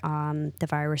 where the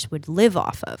virus would live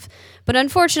off of. But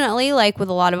unfortunately, like with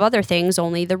a lot of other things,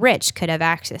 only the rich could have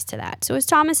access to that. So as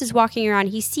Thomas is walking around,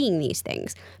 he's seeing these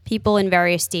things. People in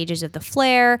various stages of the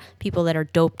flare, people that are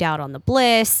doped out on the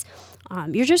Bliss.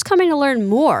 You're just coming to learn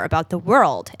more about the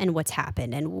world and what's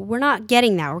happened. And we're not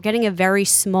getting that. We're getting a very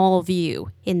small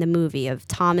view in the movie of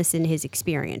Thomas and his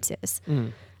experiences.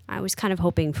 I was kind of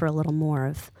hoping for a little more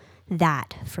of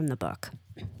that from the book.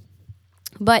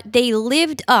 But they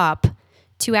lived up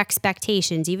to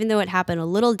expectations, even though it happened a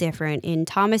little different in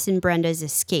Thomas and Brenda's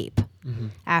escape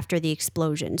after the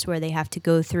explosions, where they have to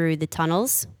go through the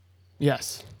tunnels.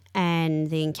 Yes. And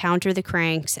they encounter the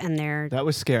cranks, and That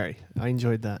was scary. I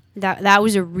enjoyed that. That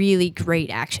was a really great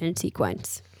action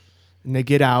sequence. And they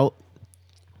get out,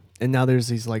 and now there's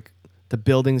these, like, the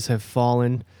buildings have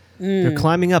fallen. They're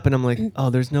climbing up, and I'm like, oh,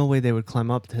 there's no way they would climb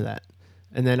up to that.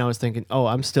 And then I was thinking, oh,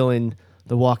 I'm still in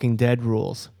the Walking Dead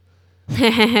rules.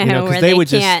 Because they would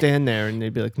just stand there, and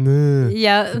they'd be like, nah.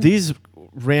 Yeah. These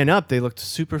ran up. They looked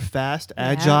super fast,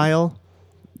 agile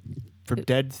for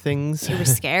dead things. It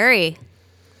was scary.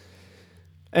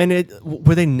 And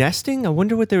were they nesting? I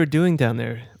wonder what they were doing down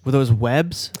there. Were those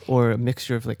webs or a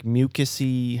mixture of like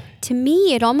mucusy? To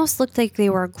me, it almost looked like they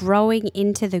were growing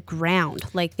into the ground,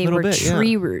 like they were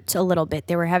tree roots a little bit.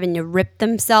 They were having to rip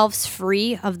themselves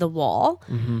free of the wall.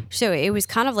 So it was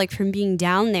kind of like from being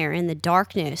down there in the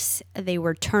darkness, they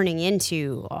were turning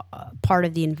into part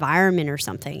of the environment or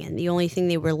something. And the only thing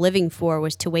they were living for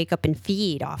was to wake up and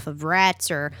feed off of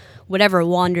rats or whatever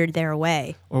wandered their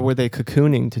way. Or were they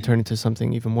cocooning to turn into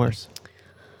something even worse?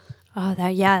 Oh,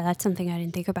 that's something I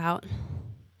didn't think about.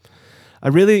 I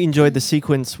really enjoyed the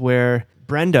sequence where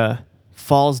Brenda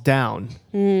falls down,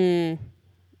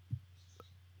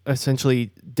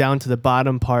 essentially down to the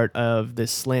bottom part of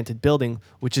this slanted building,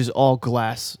 which is all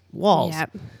glass walls.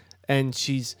 Yep. And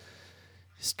she's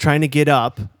trying to get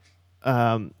up,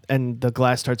 and the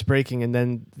glass starts breaking, and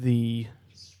then the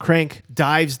crank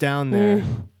dives down there.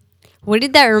 What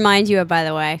did that remind you of, by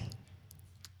the way?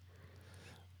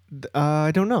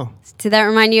 I don't know. Did that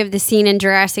remind you of the scene in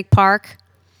Jurassic Park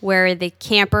where the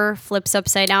camper flips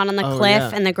upside down on the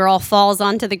cliff and the girl falls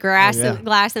onto the glass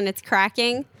and it's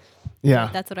cracking? Yeah.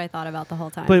 That's what I thought about the whole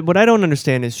time. But what I don't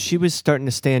understand is she was starting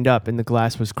to stand up and the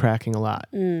glass was cracking a lot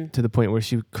to the point where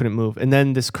she couldn't move. And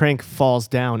then this crank falls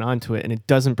down onto it and it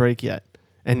doesn't break yet.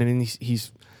 And then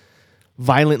he's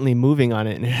violently moving on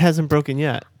it and it hasn't broken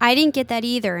yet. I didn't get that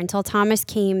either until Thomas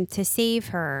came to save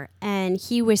her and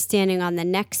he was standing on the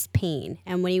next pane.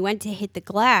 And when he went to hit the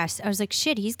glass, I was like,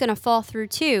 shit, he's going to fall through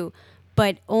too.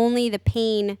 But only the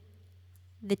pane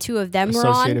the two of them were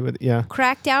on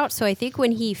cracked out. So I think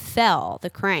when he fell, the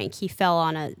crank, he fell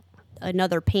on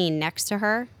another pane next to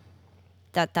her.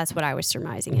 That's what I was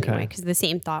surmising anyway, because the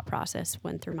same thought process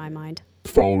went through my mind. The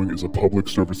following is a public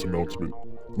service announcement.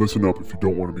 Listen up if you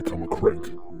don't want to become a crank.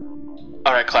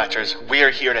 Alright, Clatchers, we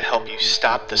are here to help you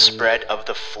stop the spread of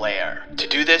the flare. To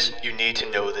do this, you need to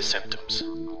know the symptoms.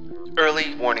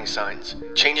 Early warning signs: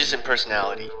 changes in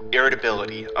personality,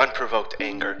 irritability, unprovoked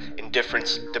anger,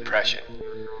 indifference, depression.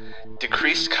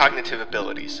 Decreased cognitive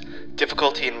abilities,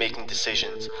 difficulty in making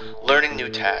decisions, learning new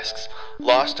tasks,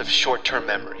 loss of short-term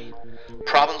memory,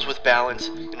 problems with balance,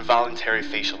 involuntary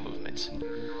facial movements.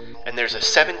 And there's a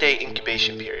 7-day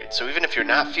incubation period, so even if you're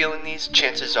not feeling these,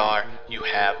 chances are you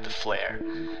have the flare,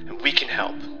 and we can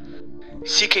help.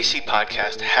 CKC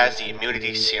Podcast has the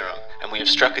immunity serum, and we have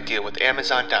struck a deal with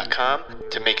Amazon.com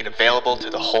to make it available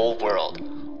to the whole world.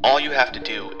 All you have to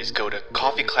do is go to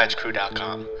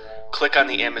CoffeeClatchCrew.com, click on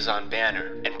the Amazon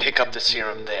banner, and pick up the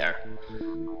serum there.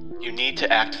 You need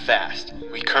to act fast.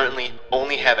 We currently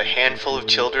only have a handful of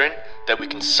children that we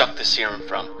can suck the serum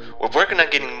from. We're working on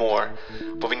getting more,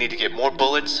 but we need to get more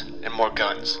bullets and more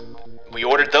guns. We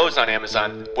ordered those on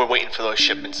Amazon. We're waiting for those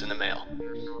shipments in the mail.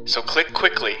 So click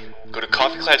quickly, go to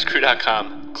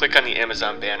CoffeeClatchCrew.com, click on the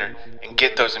Amazon banner, and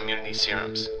get those immunity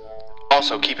serums.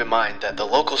 Also, keep in mind that the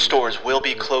local stores will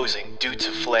be closing due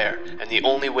to flare, and the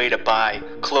only way to buy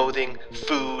clothing,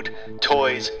 food,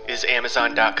 toys is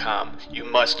Amazon.com. You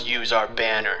must use our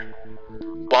banner.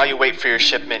 While you wait for your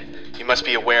shipment, you must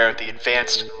be aware of the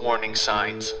advanced warning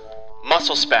signs.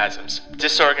 Muscle spasms,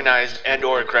 disorganized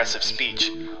and/or aggressive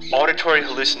speech, auditory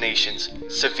hallucinations,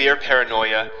 severe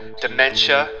paranoia,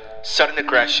 dementia, sudden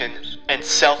aggression, and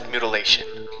self-mutilation.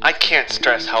 I can't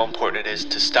stress how important it is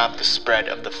to stop the spread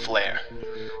of the flare.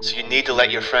 So you need to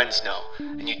let your friends know.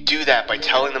 And you do that by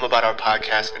telling them about our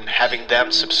podcast and having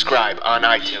them subscribe on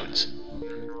iTunes.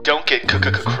 Don't get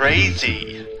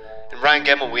crazy. And Ryan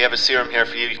Gemmel, we have a serum here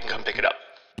for you. You can come pick it up.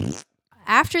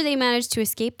 After they managed to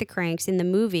escape the cranks in the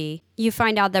movie, you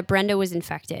find out that Brenda was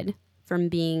infected from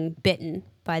being bitten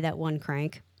by that one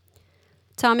crank.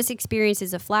 Thomas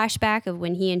experiences a flashback of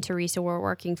when he and Teresa were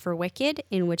working for Wicked,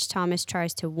 in which Thomas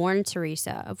tries to warn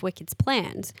Teresa of Wicked's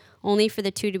plans, only for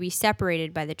the two to be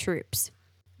separated by the troops.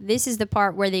 This is the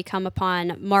part where they come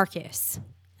upon Marcus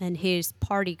and his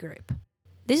party group.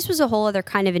 This was a whole other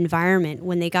kind of environment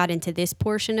when they got into this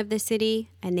portion of the city,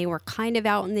 and they were kind of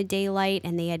out in the daylight,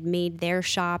 and they had made their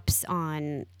shops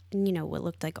on, what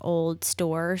looked like old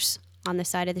stores on the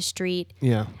side of the street.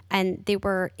 Yeah. And they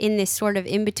were in this sort of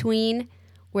in-between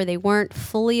where they weren't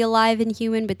fully alive and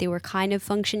human, but they were kind of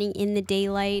functioning in the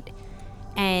daylight.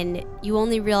 And you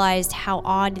only realized how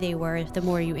odd they were the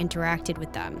more you interacted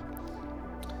with them.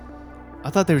 I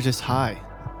thought they were just high.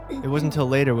 It wasn't until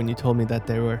later when you told me that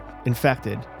they were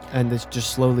infected and it's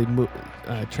just slowly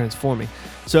transforming.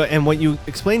 So, and what you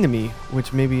explained to me,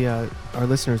 which maybe our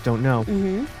listeners don't know,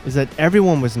 is that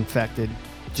everyone was infected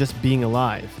just being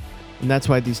alive. And that's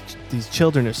why these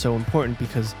children are so important,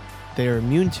 because they are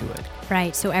immune to it.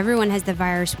 Right. So everyone has the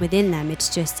virus within them.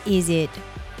 It's just, is it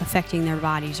affecting their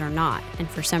bodies or not? And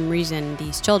for some reason,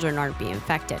 these children aren't being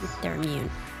infected. They're immune.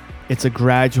 it's a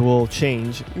gradual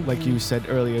change. Like you said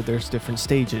earlier, there's different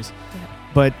stages.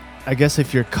 But I guess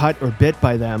if you're cut or bit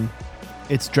by them,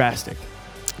 it's drastic.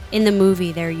 In the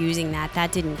movie, they're using that.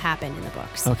 That didn't happen in the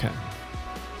books. Okay.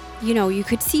 You know, you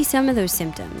could see some of those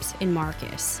symptoms in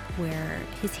Marcus, where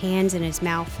his hands and his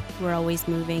mouth were always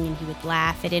moving, and he would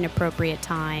laugh at inappropriate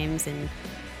times, and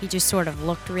he just sort of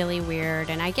looked really weird.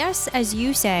 And I guess, as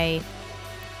you say,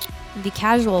 the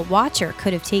casual watcher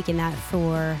could have taken that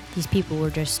for these people were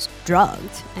just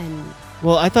drugged. And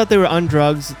Well, I thought they were on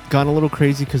drugs, gone a little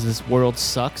crazy because this world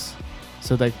sucks.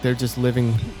 So like they're just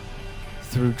living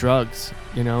through drugs,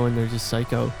 you know, and they're just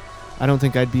psycho. I don't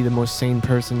think I'd be the most sane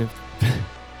person if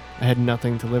I had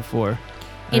nothing to live for.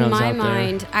 in my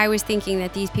mind, I was thinking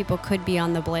that these people could be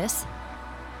on the Bliss,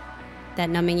 that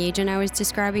numbing agent I was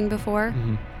describing before.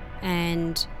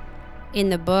 And in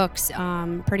the books,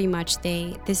 pretty much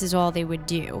this is all they would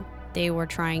do. They were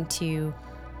trying to,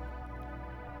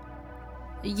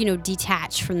 you know,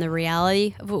 detach from the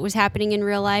reality of what was happening in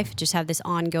real life, just have this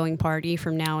ongoing party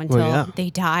from now until they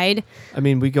died. I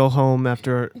mean, we go home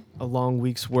after a long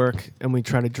week's work and we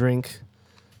try to drink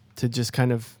to just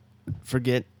kind of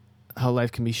forget how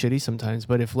life can be shitty sometimes.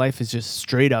 But if life is just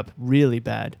straight up really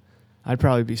bad, I'd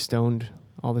probably be stoned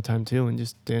all the time too and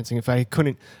just dancing. If I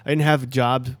didn't have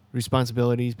job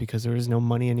responsibilities because there is no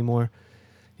money anymore,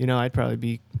 you know, I'd probably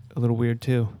be a little weird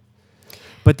too.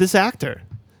 But this actor,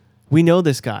 we know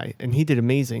this guy and he did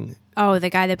amazing. Oh, the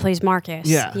guy that plays Marcus.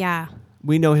 Yeah. Yeah.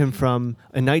 We know him from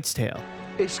A Knight's Tale.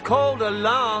 It's called a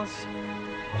lance.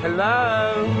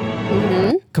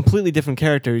 Hello? Completely different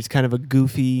character. He's kind of a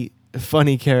goofy,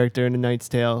 funny character in A Knight's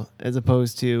Tale as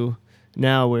opposed to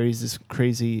now where he's this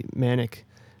crazy manic.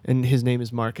 And his name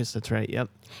is Marcus. That's right. Yep.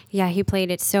 Yeah, he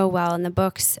played it so well. In the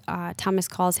books, Thomas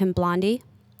calls him Blondie.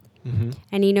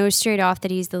 And he knows straight off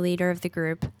that he's the leader of the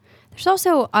group. There's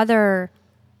also other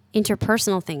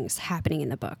interpersonal things happening in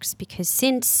the books because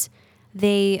since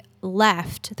they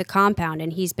left the compound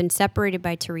and he's been separated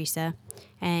by Teresa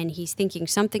and he's thinking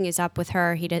something is up with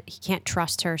her, he can't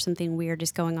trust her, something weird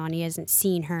is going on, he hasn't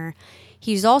seen her.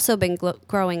 He's also been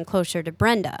growing closer to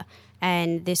Brenda,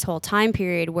 and this whole time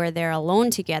period where they're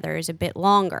alone together is a bit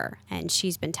longer, and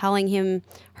she's been telling him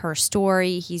her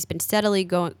story. He's been steadily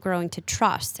growing to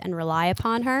trust and rely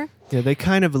upon her. Yeah, they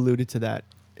kind of alluded to that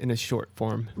in a short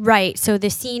form. Right. So the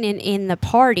scene in the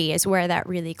party is where that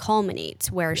really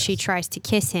culminates, where she tries to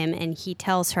kiss him and he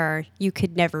tells her, "You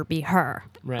could never be her,"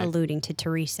 alluding to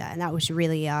Teresa. And that was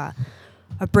really a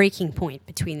breaking point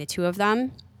between the two of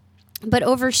them. But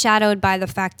overshadowed by the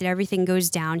fact that everything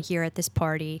goes down here at this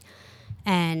party.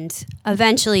 And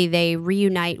eventually they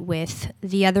reunite with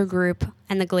the other group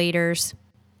and the Gladers.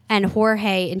 And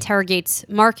Jorge interrogates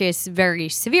Marcus very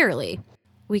severely.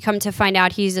 We come to find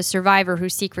out he's a survivor who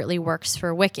secretly works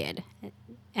for Wicked.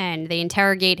 And they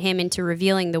interrogate him into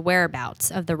revealing the whereabouts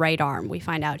of the right arm. We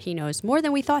find out he knows more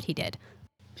than we thought he did.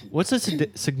 What's the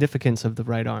significance of the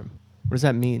right arm? What does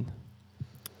that mean?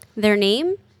 Their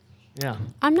name? Yeah.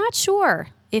 I'm not sure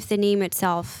if the name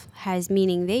itself has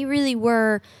meaning. They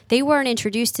weren't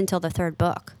introduced until the third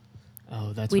book.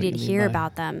 Oh, that's we what you didn't mean hear by-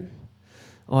 about them.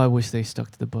 Oh, I wish they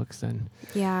stuck to the books then.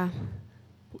 Yeah.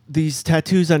 These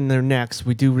tattoos on their necks,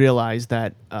 we do realize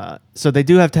that, so they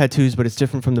do have tattoos, but it's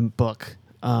different from the book.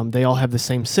 They all have the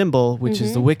same symbol, which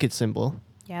is the Wicked symbol.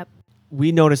 Yep.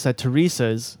 We notice that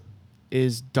Teresa's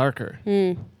is darker.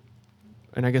 And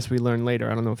I guess we learn later.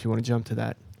 I don't know if you want to jump to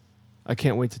that. I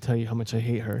can't wait to tell you how much I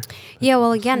hate her. Yeah,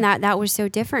 well, again, that was so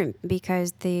different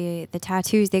because the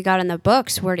tattoos they got in the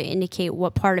books were to indicate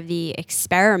what part of the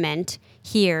experiment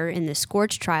here in the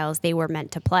Scorch trials they were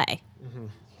meant to play.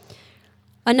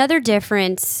 Another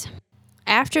difference,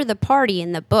 after the party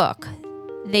in the book,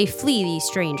 they flee these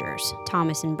strangers,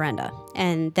 Thomas and Brenda,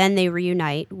 and then they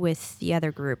reunite with the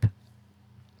other group.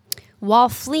 While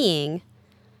fleeing,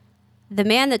 the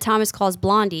man that Thomas calls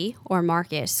Blondie, or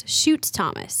Marcus, shoots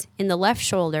Thomas in the left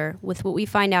shoulder with what we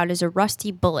find out is a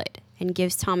rusty bullet and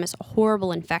gives Thomas a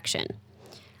horrible infection.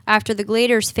 After the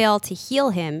Gladers fail to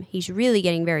heal him, he's really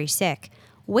getting very sick.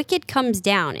 Wicked comes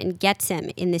down and gets him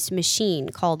in this machine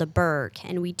called a Berg,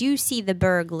 and we do see the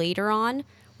Berg later on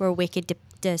where Wicked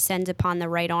descends upon the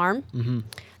right arm.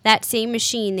 That same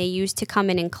machine they used to come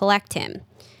in and collect him.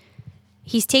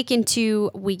 He's taken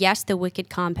to, we guess, the Wicked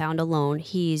compound alone.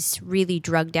 He's really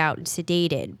drugged out and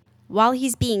sedated. While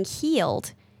he's being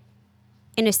healed,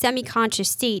 in a semi-conscious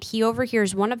state, he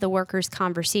overhears one of the workers'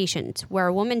 conversations where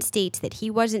a woman states that he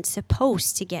wasn't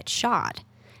supposed to get shot.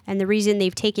 And the reason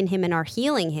they've taken him and are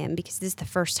healing him, because this is the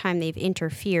first time they've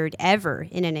interfered ever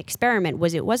in an experiment,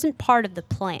 was it wasn't part of the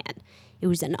plan. It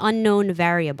was an unknown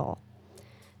variable.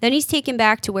 Then he's taken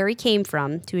back to where he came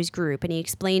from, to his group, and he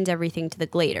explains everything to the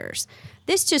Gladers.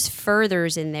 This just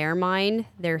furthers in their mind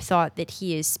their thought that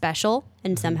he is special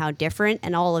and somehow different,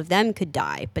 and all of them could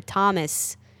die. But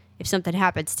Thomas, if something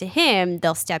happens to him,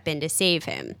 they'll step in to save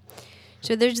him.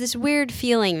 So there's this weird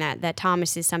feeling that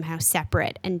Thomas is somehow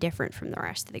separate and different from the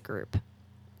rest of the group.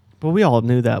 But we all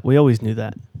knew that. We always knew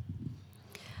that.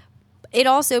 It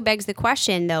also begs the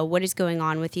question, though, what is going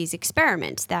on with these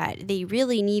experiments? That they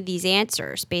really need these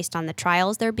answers based on the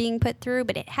trials they're being put through,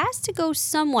 but it has to go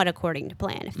somewhat according to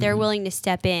plan. If they're willing to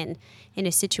step in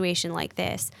a situation like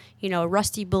this, a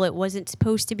rusty bullet wasn't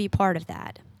supposed to be part of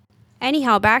that.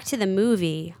 Anyhow, back to the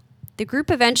movie. The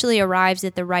group eventually arrives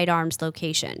at the Right Arm's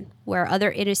location, where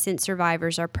other innocent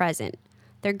survivors are present.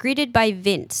 They're greeted by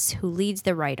Vince, who leads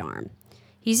the Right Arm.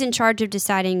 He's in charge of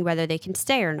deciding whether they can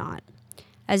stay or not.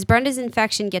 As Brenda's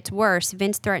infection gets worse,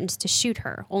 Vince threatens to shoot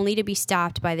her, only to be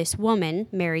stopped by this woman,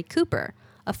 Mary Cooper,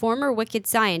 a former wicked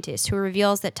scientist who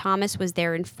reveals that Thomas was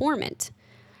their informant.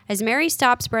 As Mary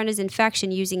stops Brenda's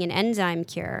infection using an enzyme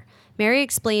cure, Mary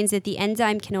explains that the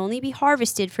enzyme can only be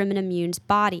harvested from an immune's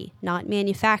body, not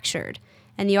manufactured,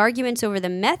 and the arguments over the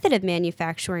method of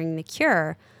manufacturing the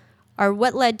cure are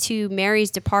what led to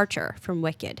Mary's departure from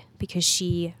Wicked, because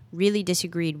she really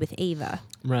disagreed with Ava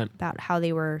about how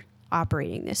they were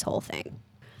operating this whole thing.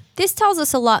 This tells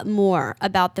us a lot more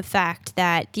about the fact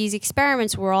that these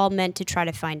experiments were all meant to try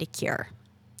to find a cure.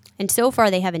 And so far,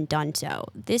 they haven't done so.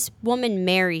 This woman,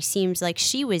 Mary, seems like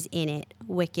she was in it,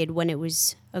 Wicked, when it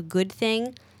was a good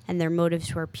thing and their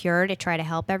motives were pure to try to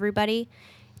help everybody.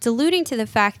 It's alluding to the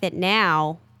fact that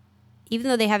now, even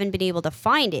though they haven't been able to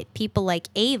find it, people like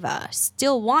Ava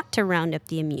still want to round up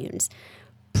the immunes,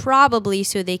 probably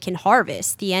so they can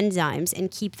harvest the enzymes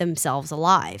and keep themselves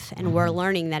alive. And we're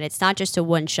learning that it's not just a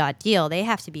one-shot deal. They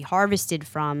have to be harvested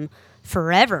from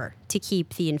forever to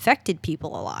keep the infected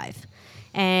people alive.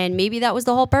 And maybe that was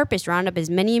the whole purpose, round up as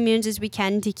many immunes as we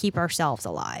can to keep ourselves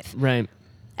alive. Right.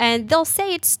 And they'll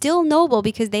say it's still noble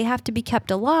because they have to be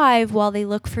kept alive while they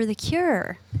look for the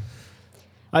cure.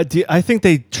 I think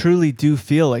they truly do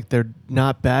feel like they're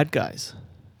not bad guys,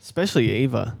 especially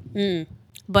Ava.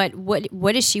 But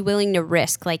what is she willing to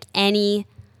risk? Like any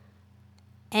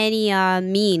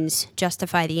means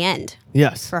justify the end.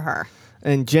 Yes. For her.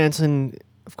 And Jansen,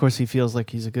 of course, he feels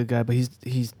like he's a good guy, but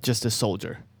he's just a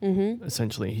soldier.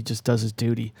 Essentially, he just does his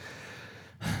duty.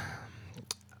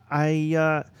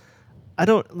 I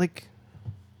don't like.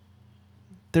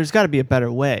 There's got to be a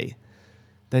better way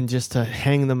than just to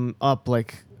hang them up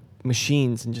like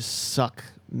machines and just suck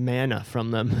mana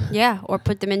from them. Yeah, or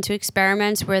put them into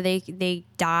experiments where they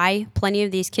die. Plenty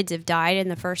of these kids have died in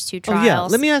the first two trials. Oh, yeah.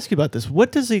 Let me ask you about this.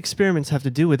 What does the experiments have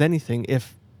to do with anything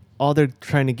if all they're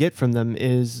trying to get from them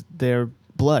is their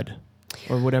blood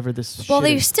or whatever this Well, shit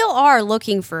they is? still are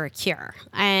looking for a cure,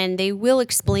 and they will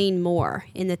explain more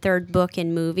in the third book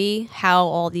and movie how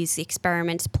all these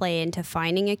experiments play into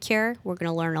finding a cure. We're going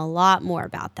to learn a lot more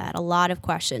about that. A lot of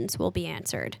questions will be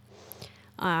answered.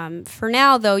 For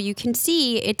now, though, you can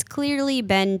see it's clearly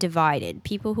been divided.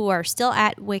 People who are still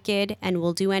at Wicked and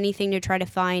will do anything to try to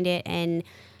find it, and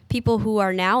people who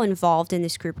are now involved in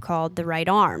this group called the Right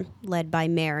Arm, led by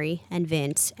Mary and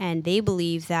Vince, and they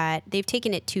believe that they've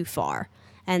taken it too far.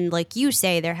 And like you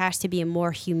say, there has to be a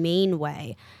more humane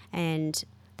way, and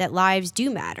that lives do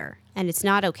matter, and it's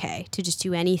not okay to just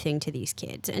do anything to these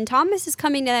kids. And Thomas is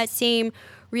coming to that same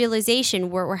realization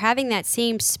where we're having that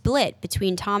same split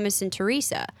between Thomas and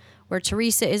Teresa, where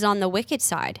Teresa is on the Wicked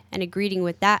side and agreeing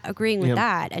with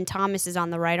that, and Thomas is on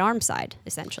the Right Arm side,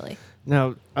 essentially.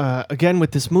 Now, again,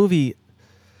 with this movie,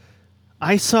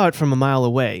 I saw it from a mile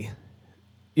away.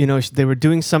 You know, they were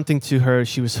doing something to her.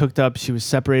 She was hooked up. She was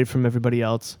separated from everybody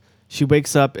else. She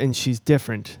wakes up and she's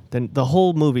different. Then the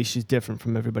whole movie, she's different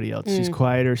from everybody else. She's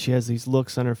quieter. She has these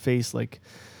looks on her face like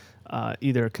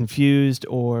either confused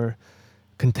or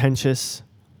contentious,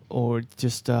 or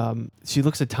just she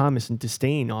looks at Thomas in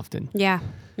disdain often. Yeah.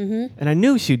 And I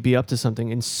knew she'd be up to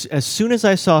something. And as soon as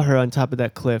I saw her on top of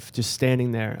that cliff, just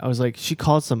standing there, I was like, she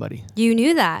called somebody. You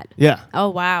knew that? Yeah. Oh,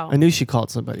 wow. I knew she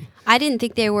called somebody. I didn't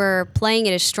think they were playing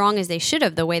it as strong as they should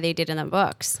have, the way they did in the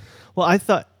books. Well, I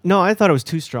thought it was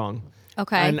too strong.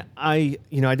 Okay. And I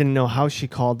didn't know how she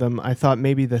called them. I thought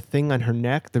maybe the thing on her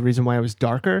neck, the reason why it was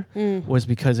darker was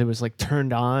because it was like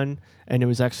turned on and it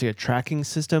was actually a tracking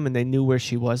system and they knew where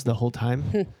she was the whole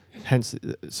time. Hence,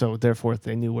 so therefore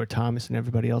they knew where Thomas and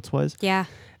everybody else was. Yeah.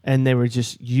 And they were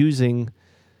just using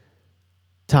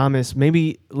Thomas,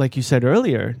 maybe like you said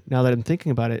earlier, now that I'm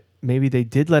thinking about it, maybe they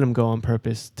did let him go on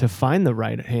purpose to find the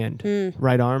right hand,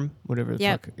 right arm, whatever the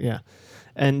fuck. Yeah.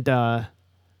 And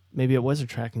maybe it was a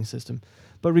tracking system.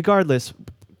 But regardless,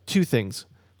 two things.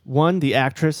 One, the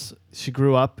actress, she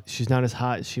grew up. She's not as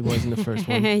hot as she was in the first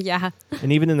one. Yeah.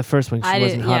 And even in the first one, she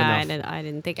wasn't hot enough. I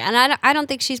didn't think. And I don't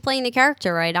think she's playing the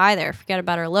character right either. Forget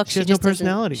about her look. She has no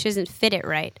personality. She doesn't fit it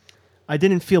right. I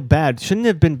didn't feel bad. Shouldn't it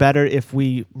have been better if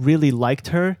we really liked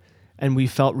her and we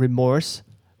felt remorse?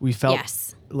 We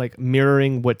felt like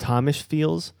mirroring what Thomas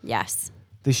feels. Yes.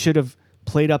 They should have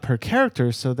played up her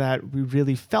character so that we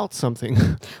really felt something.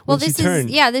 Well, this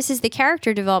is the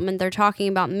character development they're talking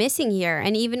about missing here.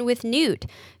 And even with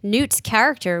Newt's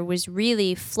character was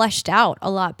really fleshed out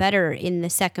a lot better in the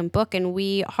second book, and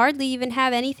we hardly even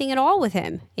have anything at all with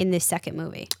him in this second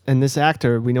movie. And this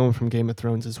actor, we know him from Game of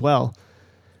Thrones as well.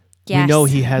 Yes. We know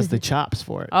he has the chops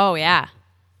for it. Oh, yeah.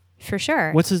 For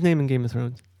sure. What's his name in Game of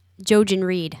Thrones? Jojen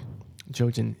Reed.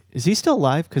 Jojen. Is he still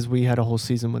alive? Because we had a whole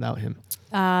season without him.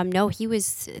 No, he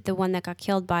was the one that got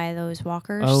killed by those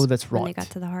walkers. Oh, that's right. When they got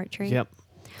to the heart tree. Yep.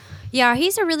 Yeah,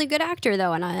 he's a really good actor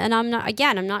though, and I'm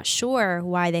not sure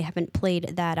why they haven't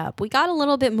played that up. We got a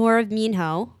little bit more of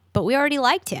Minho, but we already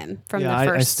liked him from the first.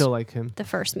 I still like him. The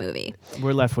first movie.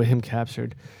 We're left with him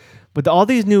captured. But all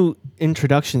these new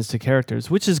introductions to characters,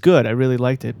 which is good, I really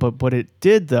liked it. But what it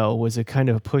did though was it kind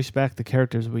of pushed back the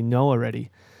characters we know already.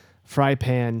 Fry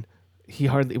Pan,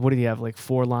 what did he have, like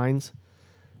 4 lines?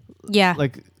 Yeah.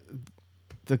 Like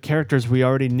the characters we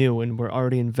already knew and were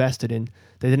already invested in,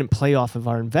 they didn't play off of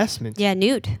our investment. Yeah,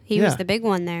 Newt. He was the big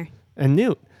one there. And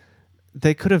Newt,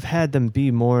 they could have had them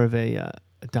be more of a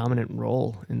dominant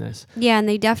role in this. Yeah, and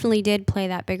they definitely did play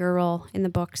that bigger role in the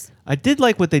books. I did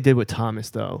like what they did with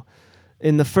Thomas, though.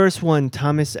 In the first one,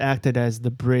 Thomas acted as the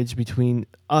bridge between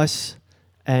us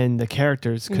and the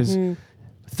characters, because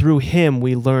through him,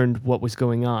 we learned what was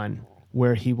going on,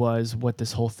 where he was, what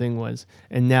this whole thing was.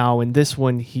 And now in this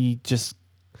one, he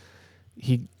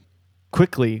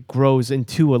quickly grows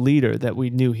into a leader that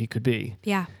we knew he could be.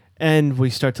 Yeah. And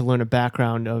we start to learn a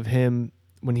background of him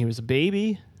when he was a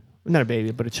baby. Not a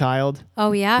baby, but a child.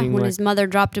 Oh, yeah, when his mother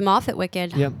dropped him off at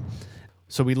Wicked. Yep.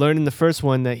 So we learned in the first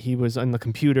one that he was on the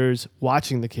computers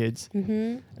watching the kids.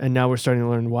 Mm-hmm. And now we're starting to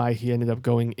learn why he ended up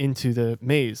going into the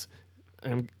maze.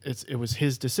 And it was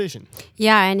his decision.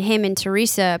 Yeah, and him and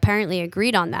Teresa apparently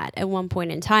agreed on that at one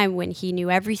point in time when he knew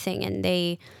everything, and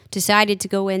they decided to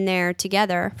go in there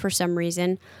together for some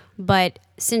reason. But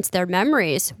since their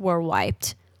memories were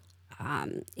wiped,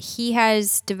 he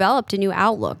has developed a new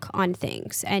outlook on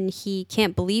things, and he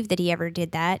can't believe that he ever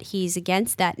did that. He's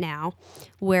against that now,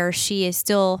 where she is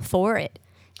still for it.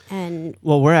 And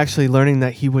well, we're actually learning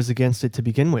that he was against it to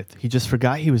begin with. He just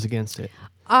forgot he was against it.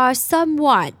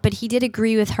 Somewhat, but he did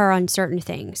agree with her on certain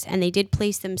things, and they did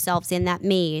place themselves in that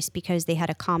maze because they had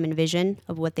a common vision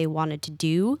of what they wanted to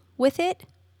do with it.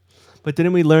 But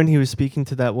didn't we learn he was speaking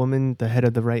to that woman, the head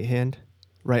of the right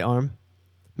arm?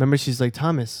 Remember, she's like,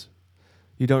 Thomas,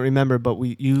 you don't remember, but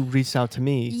you reached out to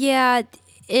me. Yeah,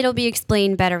 it'll be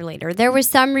explained better later. There was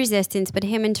some resistance, but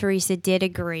him and Teresa did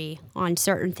agree on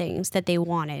certain things that they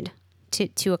wanted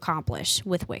to accomplish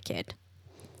with Wicked.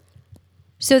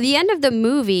 So the end of the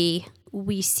movie,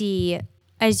 we see,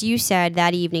 as you said,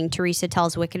 that evening, Teresa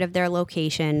tells Wicked of their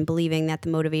location, believing that the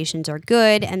motivations are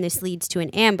good, and this leads to an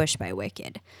ambush by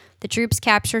Wicked. The troops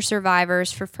capture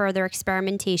survivors for further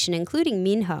experimentation, including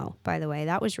Minho, by the way.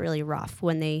 That was really rough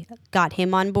when they got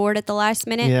him on board at the last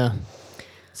minute. Yeah.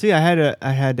 See, I had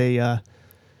a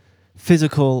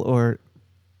physical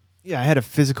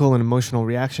and emotional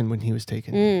reaction when he was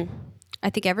taken. I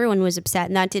think everyone was upset,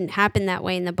 and that didn't happen that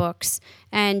way in the books.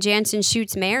 And Jansen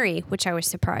shoots Mary, which I was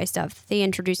surprised of. They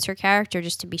introduced her character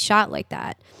just to be shot like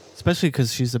that. Especially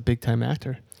because she's a big-time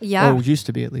actor. Yeah. Or used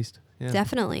to be, at least. Yeah.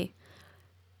 Definitely.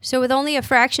 So with only a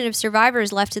fraction of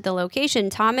survivors left at the location,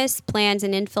 Thomas plans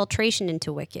an infiltration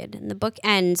into Wicked. And the book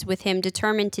ends with him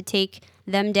determined to take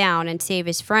them down and save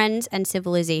his friends and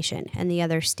civilization, and the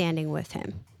others standing with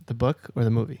him. The book or the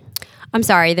movie? I'm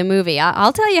sorry, the movie.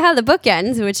 I'll tell you how the book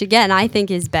ends, which again, I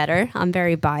think is better. I'm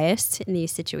very biased in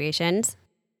these situations.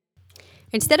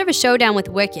 Instead of a showdown with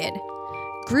Wicked,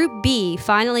 Group B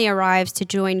finally arrives to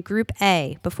join Group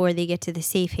A before they get to the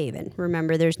safe haven.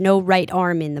 Remember, there's no right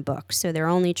arm in the book, so they're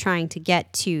only trying to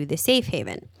get to the safe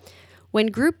haven. When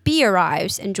Group B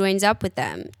arrives and joins up with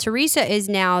them, Teresa is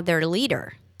now their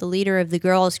leader, the leader of the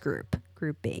girls' group,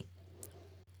 Group B.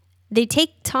 They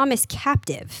take Thomas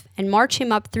captive and march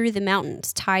him up through the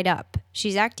mountains, tied up.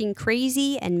 She's acting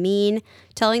crazy and mean,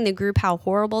 telling the group how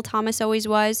horrible Thomas always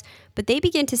was, but they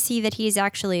begin to see that he is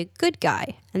actually a good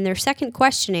guy, and they're second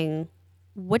questioning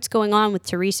what's going on with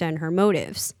Teresa and her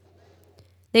motives.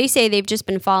 They say they've just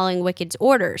been following Wicked's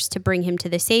orders to bring him to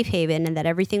the safe haven and that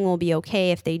everything will be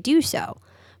okay if they do so.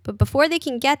 But before they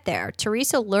can get there,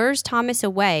 Teresa lures Thomas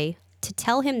away to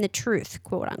tell him the truth,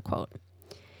 quote unquote.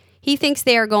 He thinks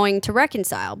they are going to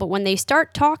reconcile, but when they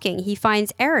start talking, he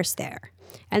finds Eris there.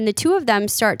 And the two of them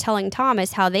start telling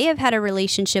Thomas how they have had a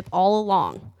relationship all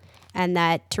along, and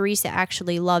that Teresa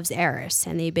actually loves Eris,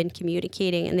 and they've been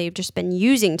communicating, and they've just been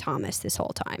using Thomas this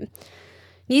whole time.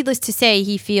 Needless to say,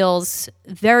 he feels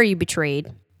very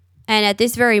betrayed. And at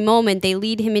this very moment, they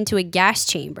lead him into a gas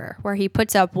chamber where he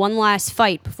puts up one last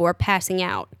fight before passing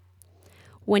out.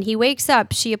 When he wakes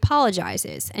up, she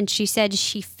apologizes, and she said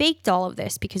she faked all of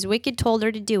this because Wicked told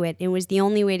her to do it and was the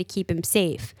only way to keep him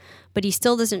safe, but he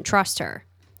still doesn't trust her.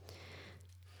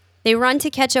 They run to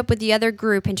catch up with the other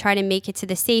group and try to make it to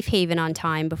the safe haven on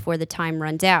time before the time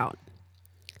runs out.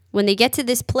 When they get to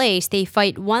this place, they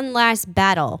fight one last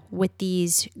battle with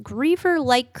these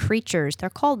griever-like creatures. They're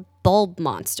called bulb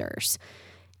monsters,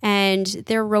 and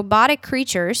they're robotic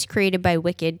creatures created by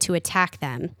Wicked to attack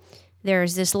them.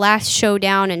 There's this last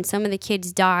showdown, and some of the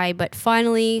kids die, but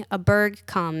finally a Berg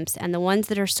comes, and the ones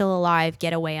that are still alive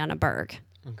get away on a Berg.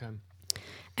 Okay.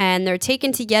 And they're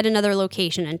taken to yet another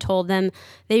location and told them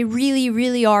they really,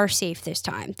 really are safe this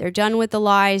time. They're done with the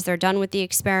lies. They're done with the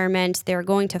experiment. They're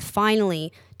going to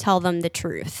finally tell them the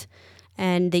truth.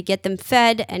 And they get them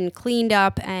fed and cleaned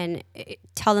up and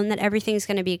tell them that everything's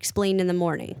going to be explained in the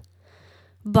morning.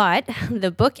 But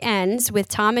the book ends with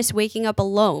Thomas waking up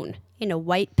alone in a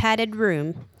white padded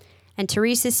room, and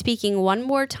Teresa speaking one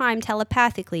more time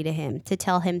telepathically to him to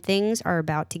tell him things are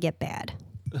about to get bad.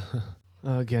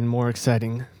 Again, more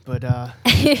exciting. But,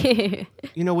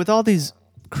 with all these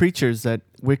creatures that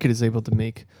Wicked is able to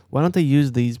make, why don't they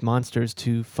use these monsters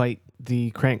to fight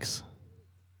the cranks?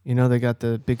 They got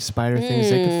the big spider things.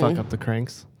 They could fuck up the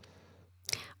cranks.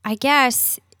 I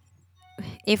guess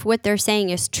if what they're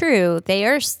saying is true, they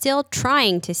are still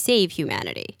trying to save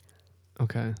humanity.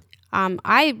 Okay.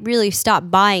 I really stopped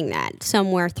buying that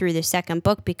somewhere through the second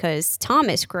book because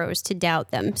Thomas grows to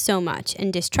doubt them so much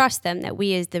and distrust them that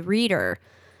we as the reader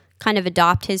kind of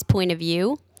adopt his point of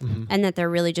view, and that they're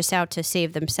really just out to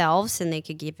save themselves and they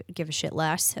could give a shit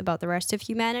less about the rest of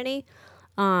humanity.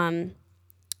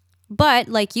 But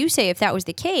like you say, if that was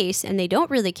the case and they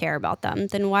don't really care about them,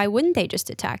 then why wouldn't they just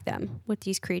attack them with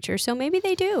these creatures? So maybe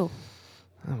they do.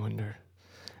 I wonder.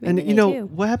 Maybe And, they do.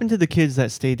 what happened to the kids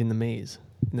that stayed in the maze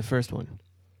in the first one?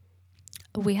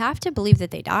 We have to believe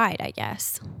that they died, I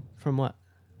guess. From what?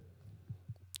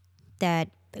 That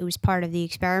it was part of the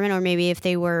experiment, or maybe if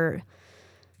they were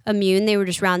immune, they were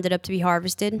just rounded up to be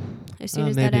harvested as soon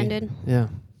as that ended. Yeah.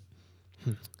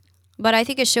 But I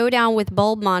think a showdown with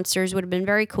bulb monsters would have been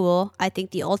very cool. I think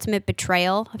the ultimate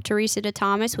betrayal of Teresa to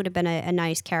Thomas would have been a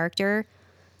nice character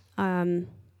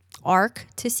arc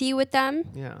to see with them.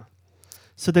 Yeah.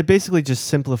 So they basically just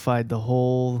simplified the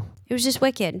whole... It was just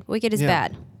Wicked. Wicked is Yeah.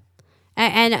 bad.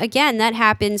 And again, that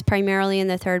happens primarily in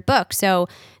the third book. So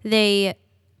they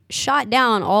shot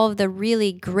down all of the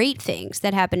really great things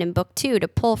that happened in book 2 to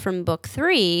pull from book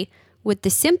 3 with the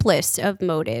simplest of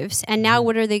motives. And now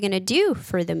what are they going to do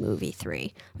for the movie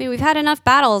 3? I mean, we've had enough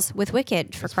battles with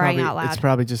Wicked for crying out loud. It's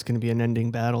probably just going to be an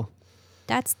ending battle.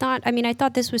 That's not, I mean, I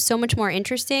thought this was so much more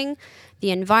interesting.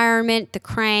 The environment, the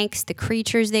cranks, the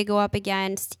creatures they go up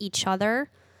against, each other.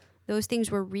 Those things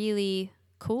were really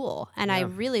cool. And I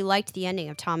really liked the ending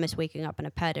of Thomas waking up in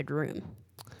a padded room.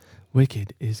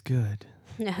 Wicked is good.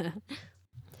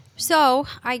 So,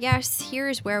 I guess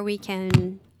here's where we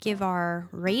can give our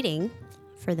rating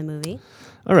for the movie.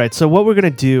 All right, so what we're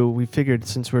going to do, we figured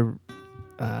since we're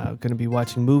going to be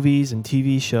watching movies and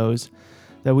TV shows,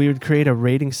 that we would create a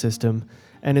rating system,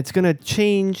 and it's going to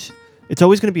change. It's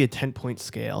always going to be a 10-point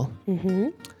scale. Mm-hmm.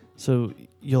 So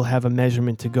you'll have a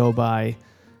measurement to go by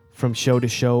from show to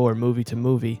show or movie to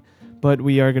movie, but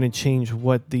we are going to change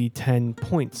what the 10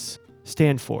 points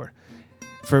stand for.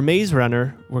 For Maze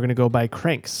Runner, we're going to go by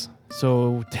cranks.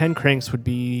 So 10 cranks would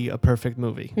be a perfect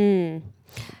movie.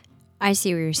 I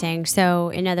see what you're saying. So,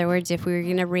 in other words, if we were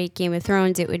going to rate Game of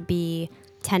Thrones, it would be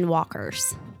 10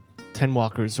 walkers. 10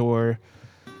 walkers or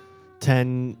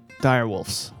 10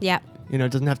 direwolves. Yep. It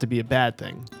doesn't have to be a bad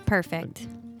thing. Perfect.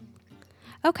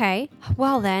 Okay.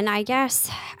 Well, then, I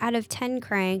guess out of 10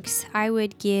 cranks, I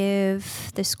would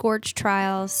give The Scorch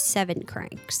Trials 7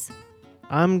 cranks.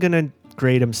 I'm going to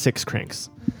grade them 6 cranks.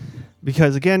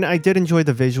 Because, again, I did enjoy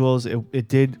the visuals. It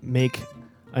did make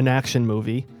an action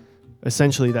movie.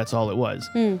 Essentially, that's all it was.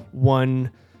 One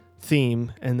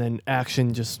theme and then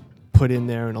action just put in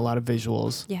there and a lot of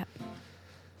visuals. Yeah.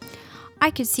 I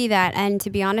could see that, and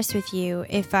to be honest with you,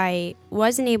 if I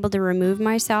wasn't able to remove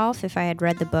myself, if I had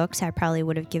read the books, I probably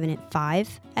would have given it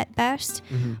 5 at best.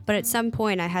 But at some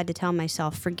point, I had to tell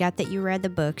myself, forget that you read the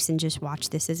books and just watch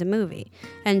this as a movie.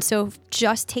 And so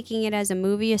just taking it as a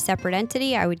movie, a separate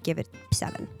entity, I would give it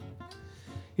 7.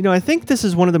 You know, I think this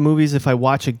is one of the movies, if I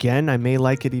watch again, I may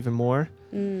like it even more.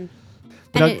 And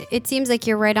it seems like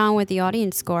you're right on with the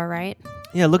audience score, right?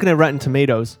 Yeah, looking at Rotten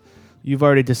Tomatoes, you've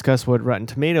already discussed what Rotten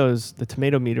Tomatoes, the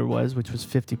tomato meter was, which was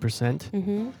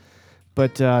 50%.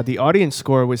 But the audience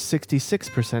score was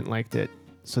 66% liked it.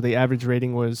 So the average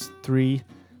rating was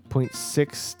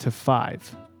 3.6 to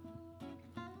 5.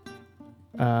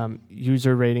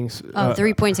 User ratings.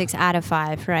 3.6 out of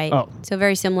 5, right. Oh. So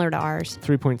very similar to ours.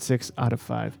 3.6 out of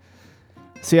 5.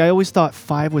 See, I always thought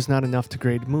 5 was not enough to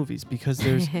grade movies because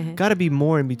there's got to be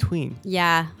more in between.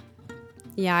 Yeah.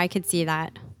 Yeah, I could see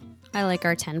that. I like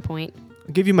our 10 point.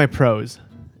 I'll give you my pros.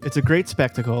 It's a great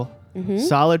spectacle,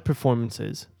 solid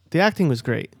performances. The acting was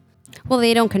great. Well,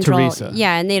 they don't control. Teresa.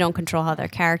 Yeah, and they don't control how their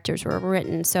characters were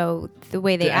written. So the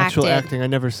way they acted. Actual acting, I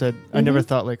never said, I never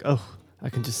thought like, oh, I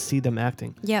can just see them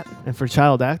acting. Yep. And for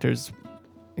child actors,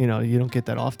 you know, you don't get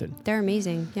that often. They're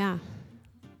amazing, yeah.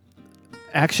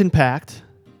 Action-packed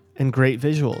and great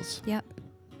visuals. Yep.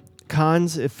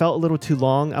 Cons, it felt a little too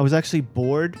long. I was actually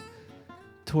bored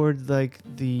toward like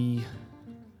the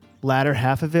latter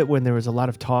half of it when there was a lot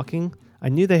of talking. I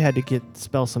knew they had to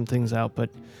spell some things out, but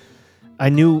I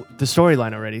knew the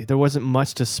storyline already. There wasn't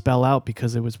much to spell out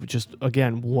because it was just,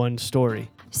 again, one story.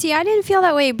 See, I didn't feel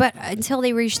that way, but until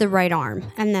they reached the right arm,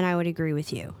 and then I would agree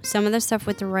with you. Some of the stuff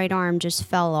with the right arm just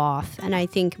fell off, and I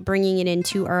think bringing it in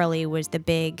too early was the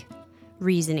big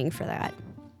reasoning for that.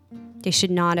 They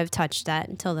should not have touched that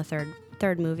until the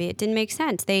third movie. It didn't make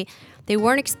sense. They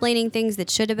weren't explaining things that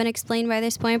should have been explained by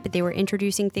this point, but they were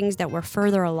introducing things that were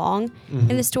further along in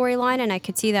the storyline, and I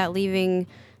could see that leaving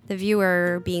the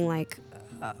viewer being like,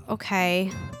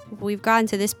 okay, we've gotten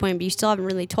to this point, but you still haven't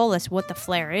really told us what the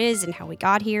flare is and how we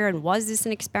got here, and was this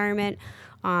an experiment?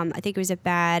 I think it was a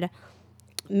bad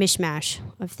mishmash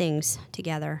of things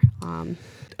together.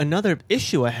 Another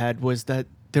issue I had was that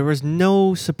there was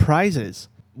no surprises.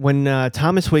 When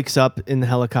Thomas wakes up in the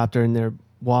helicopter and they're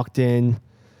walked in,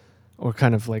 or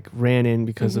kind of like ran in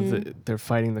because of they're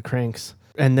fighting the Cranks,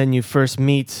 and then you first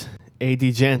meet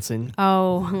A.D. Jansen.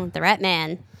 Oh, the Rat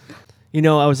Man. You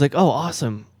know, I was like, oh,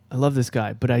 awesome. I love this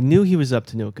guy. But I knew he was up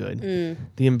to no good.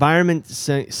 The environment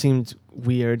seemed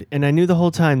weird. And I knew the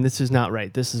whole time, this is not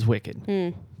right. This is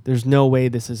wicked. There's no way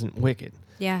this isn't wicked.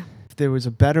 Yeah. If there was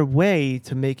a better way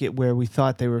to make it where we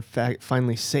thought they were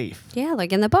finally safe. Yeah,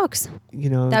 like in the books. You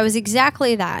know. That was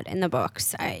exactly that in the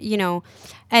books.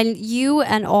 And you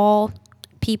and all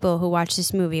people who watch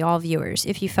this movie, all viewers,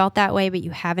 if you felt that way but you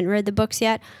haven't read the books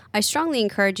yet, I strongly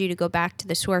encourage you to go back to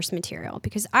the source material,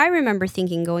 because I remember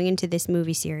thinking going into this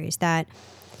movie series that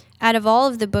out of all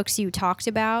of the books you talked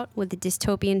about with the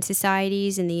dystopian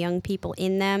societies and the young people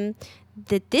in them,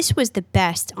 that this was the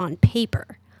best on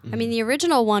paper. I mean, the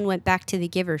original one went back to the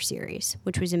Giver series,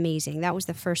 which was amazing. That was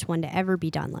the first one to ever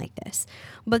be done like this.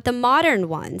 But the modern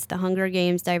ones, the Hunger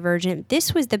Games, Divergent,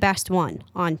 this was the best one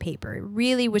on paper. It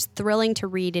really was thrilling to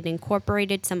read. It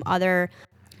incorporated some other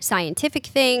scientific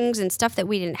things and stuff that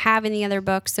we didn't have in the other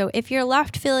books. So if you're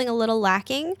left feeling a little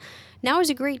lacking, now is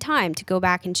a great time to go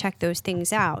back and check those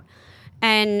things out.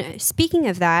 And speaking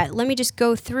of that, let me just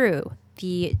go through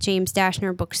the James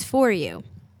Dashner books for you.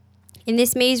 In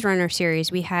this Maze Runner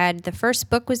series, we had the first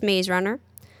book was Maze Runner.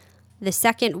 The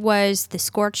second was The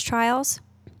Scorch Trials.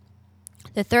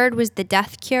 The third was The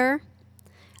Death Cure.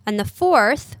 And the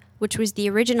fourth, which was the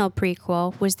original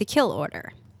prequel, was The Kill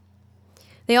Order.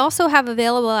 They also have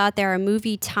available out there a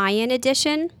movie tie-in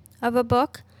edition of a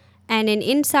book and an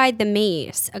Inside the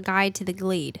Maze, a guide to the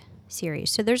Glade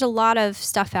series. So there's a lot of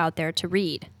stuff out there to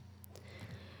read.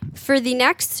 For the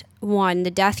next one, The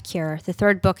Death Cure, the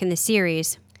third book in the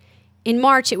series, in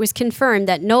March, it was confirmed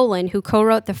that Nolan, who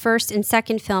co-wrote the first and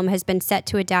second film, has been set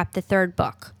to adapt the third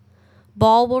book.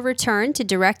 Ball will return to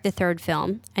direct the third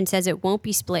film and says it won't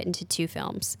be split into 2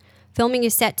 films. Filming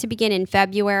is set to begin in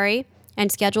February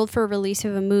and scheduled for release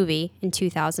of a movie in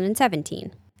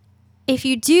 2017. If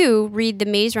you do read the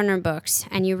Maze Runner books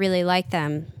and you really like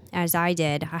them, as I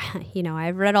did,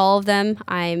 I've read all of them.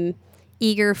 I'm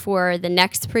eager for the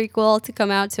next prequel to come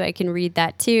out so I can read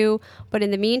that too. But in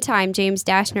the meantime, James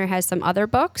Dashner has some other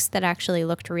books that actually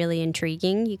looked really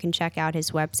intriguing. You can check out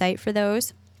his website for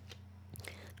those.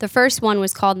 The first one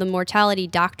was called the Mortality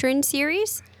Doctrine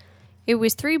series. It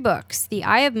was 3 books: The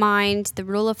Eye of Mind, The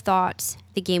Rule of Thought,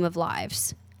 The Game of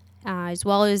Lives, as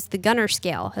well as The Gunner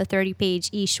Scale, a 30-page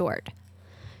e-short.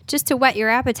 just to whet your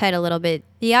appetite a little bit,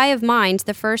 The Eye of Mind,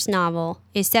 the first novel,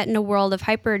 is set in a world of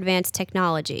hyper-advanced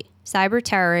technology, cyber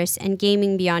terrorists, and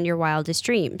gaming beyond your wildest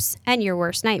dreams and your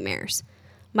worst nightmares.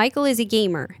 Michael is a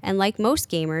gamer, and like most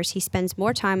gamers, he spends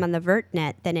more time on the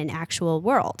VertNet than in actual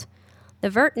world. The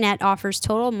VertNet offers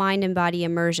total mind and body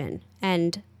immersion,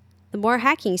 and the more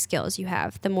hacking skills you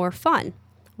have, the more fun.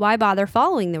 Why bother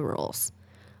following the rules?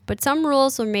 But some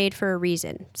rules are made for a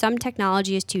reason. Some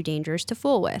technology is too dangerous to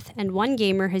fool with, and one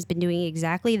gamer has been doing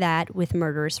exactly that with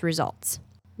murderous results.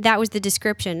 That was the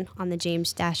description on the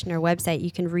James Dashner website.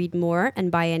 You can read more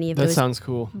and buy any of those sounds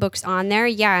cool. books on there.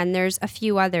 Yeah, and there's a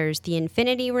few others. The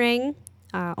Infinity Ring,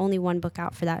 only one book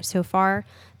out for that so far.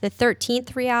 The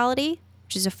 13th Reality,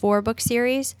 which is a 4-book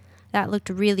series. That looked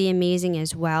really amazing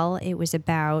as well. It was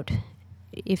about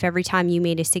if every time you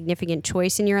made a significant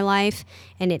choice in your life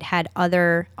and it had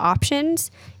other options,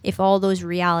 if all those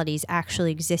realities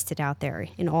actually existed out there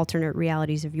in alternate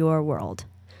realities of your world.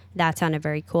 That sounded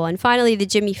very cool. And finally, the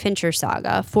Jimmy Fincher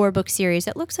saga, a 4-book series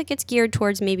that looks like it's geared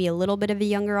towards maybe a little bit of a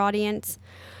younger audience.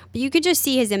 But you could just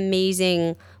see his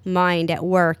amazing mind at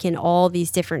work in all these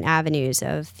different avenues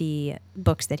of the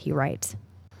books that he writes.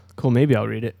 Cool, maybe I'll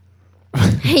read it.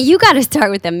 Hey, you got to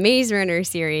start with the Maze Runner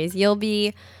series. You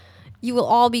will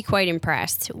all be quite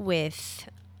impressed with,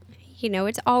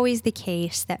 it's always the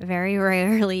case that very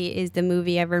rarely is the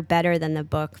movie ever better than the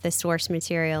book. The source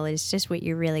material is just what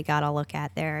you really got to look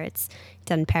at there. It's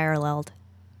unparalleled.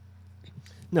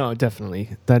 No,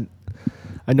 definitely.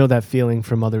 I know that feeling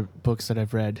from other books that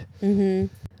I've read.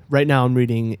 Mm-hmm. Right now I'm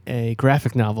reading a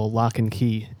graphic novel, Lock and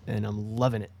Key, and I'm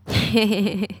loving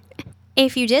it.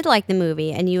 If you did like the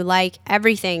movie and you like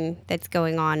everything that's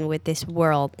going on with this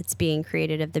world that's being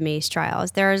created of the Maze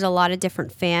Trials, there's a lot of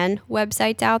different fan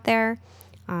websites out there.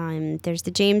 There's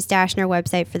the James Dashner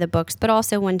website for the books, but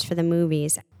also ones for the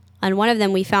movies. On one of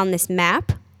them, we found this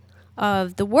map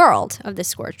of the world of the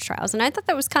Scorch Trials, and I thought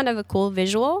that was kind of a cool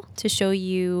visual to show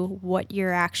you what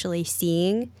you're actually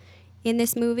seeing in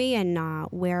this movie and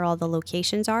where all the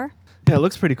locations are. Yeah, it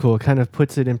looks pretty cool. It kind of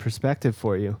puts it in perspective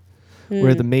for you.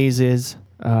 Where the maze is,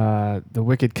 the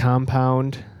Wicked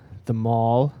compound, the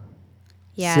mall,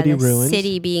 city ruins.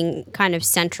 City being kind of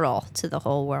central to the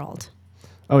whole world.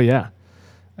 Oh, yeah.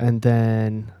 And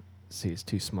then, let's see, it's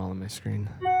too small on my screen.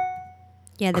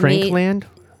 Yeah, Crankland?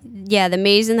 The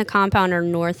maze and the compound are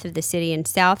north of the city, and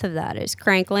south of that is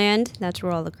Crankland. That's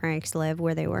where all the cranks live,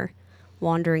 where they were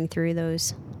wandering through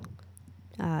those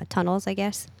tunnels, I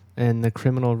guess. And the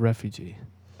criminal refugee.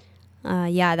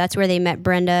 That's where they met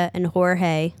Brenda and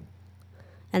Jorge.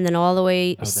 And then all the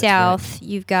way south, right.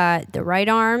 You've got the Right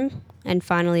Arm, and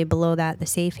finally below that, the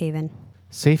Safe Haven.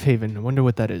 Safe Haven. I wonder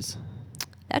what that is.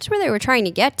 That's where they were trying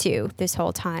to get to this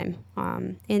whole time.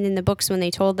 And in the books, when they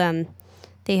told them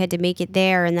they had to make it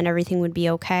there and then everything would be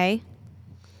okay,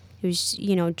 it was,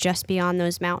 just beyond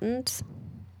those mountains.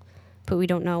 But we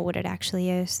don't know what it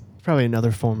actually is. It's probably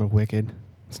another form of Wicked.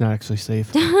 It's not actually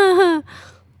safe. Well,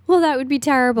 that would be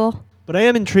terrible. But I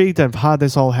am intrigued of how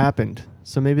this all happened.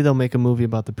 So maybe they'll make a movie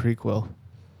about the prequel.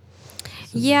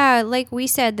 Yeah, like we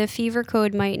said, the Fever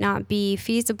Code might not be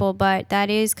feasible, but that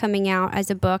is coming out as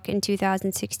a book in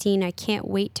 2016. I can't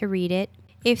wait to read it.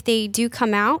 If they do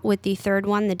come out with the third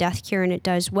one, The Death Cure, and it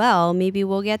does well, maybe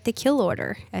we'll get The Kill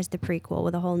Order as the prequel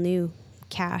with a whole new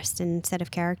cast and set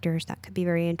of characters. That could be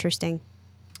very interesting.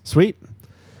 Sweet.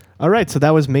 All right, so that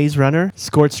was Maze Runner,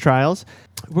 Scorch Trials.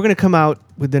 We're going to come out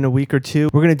within a week or two.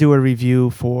 We're going to do a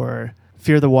review for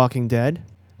Fear the Walking Dead.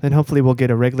 Then hopefully we'll get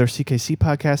a regular CKC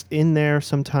podcast in there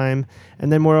sometime.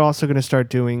 And then we're also going to start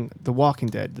doing The Walking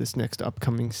Dead this next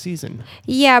upcoming season.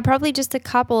 Yeah, probably just a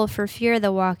couple for Fear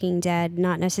the Walking Dead,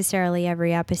 not necessarily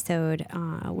every episode.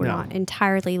 We're not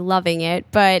entirely loving it,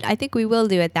 but I think we will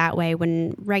do it that way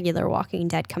when regular Walking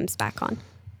Dead comes back on.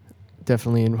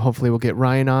 Definitely, and hopefully we'll get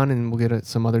Ryan on and we'll get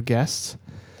some other guests.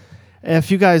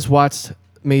 If you guys watched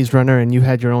Maze Runner and you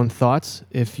had your own thoughts,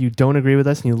 if you don't agree with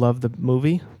us and you love the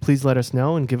movie, please let us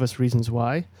know and give us reasons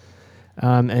why.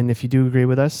 And if you do agree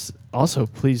with us, also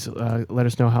please let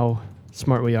us know how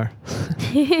smart we are.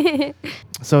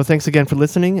 So thanks again for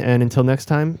listening, and until next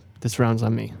time, this round's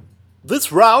on me.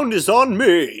 This round is on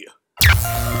me.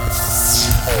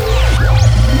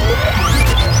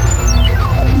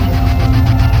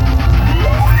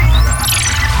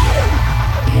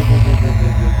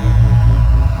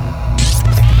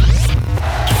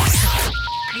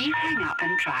 Please hang up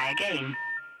and try again.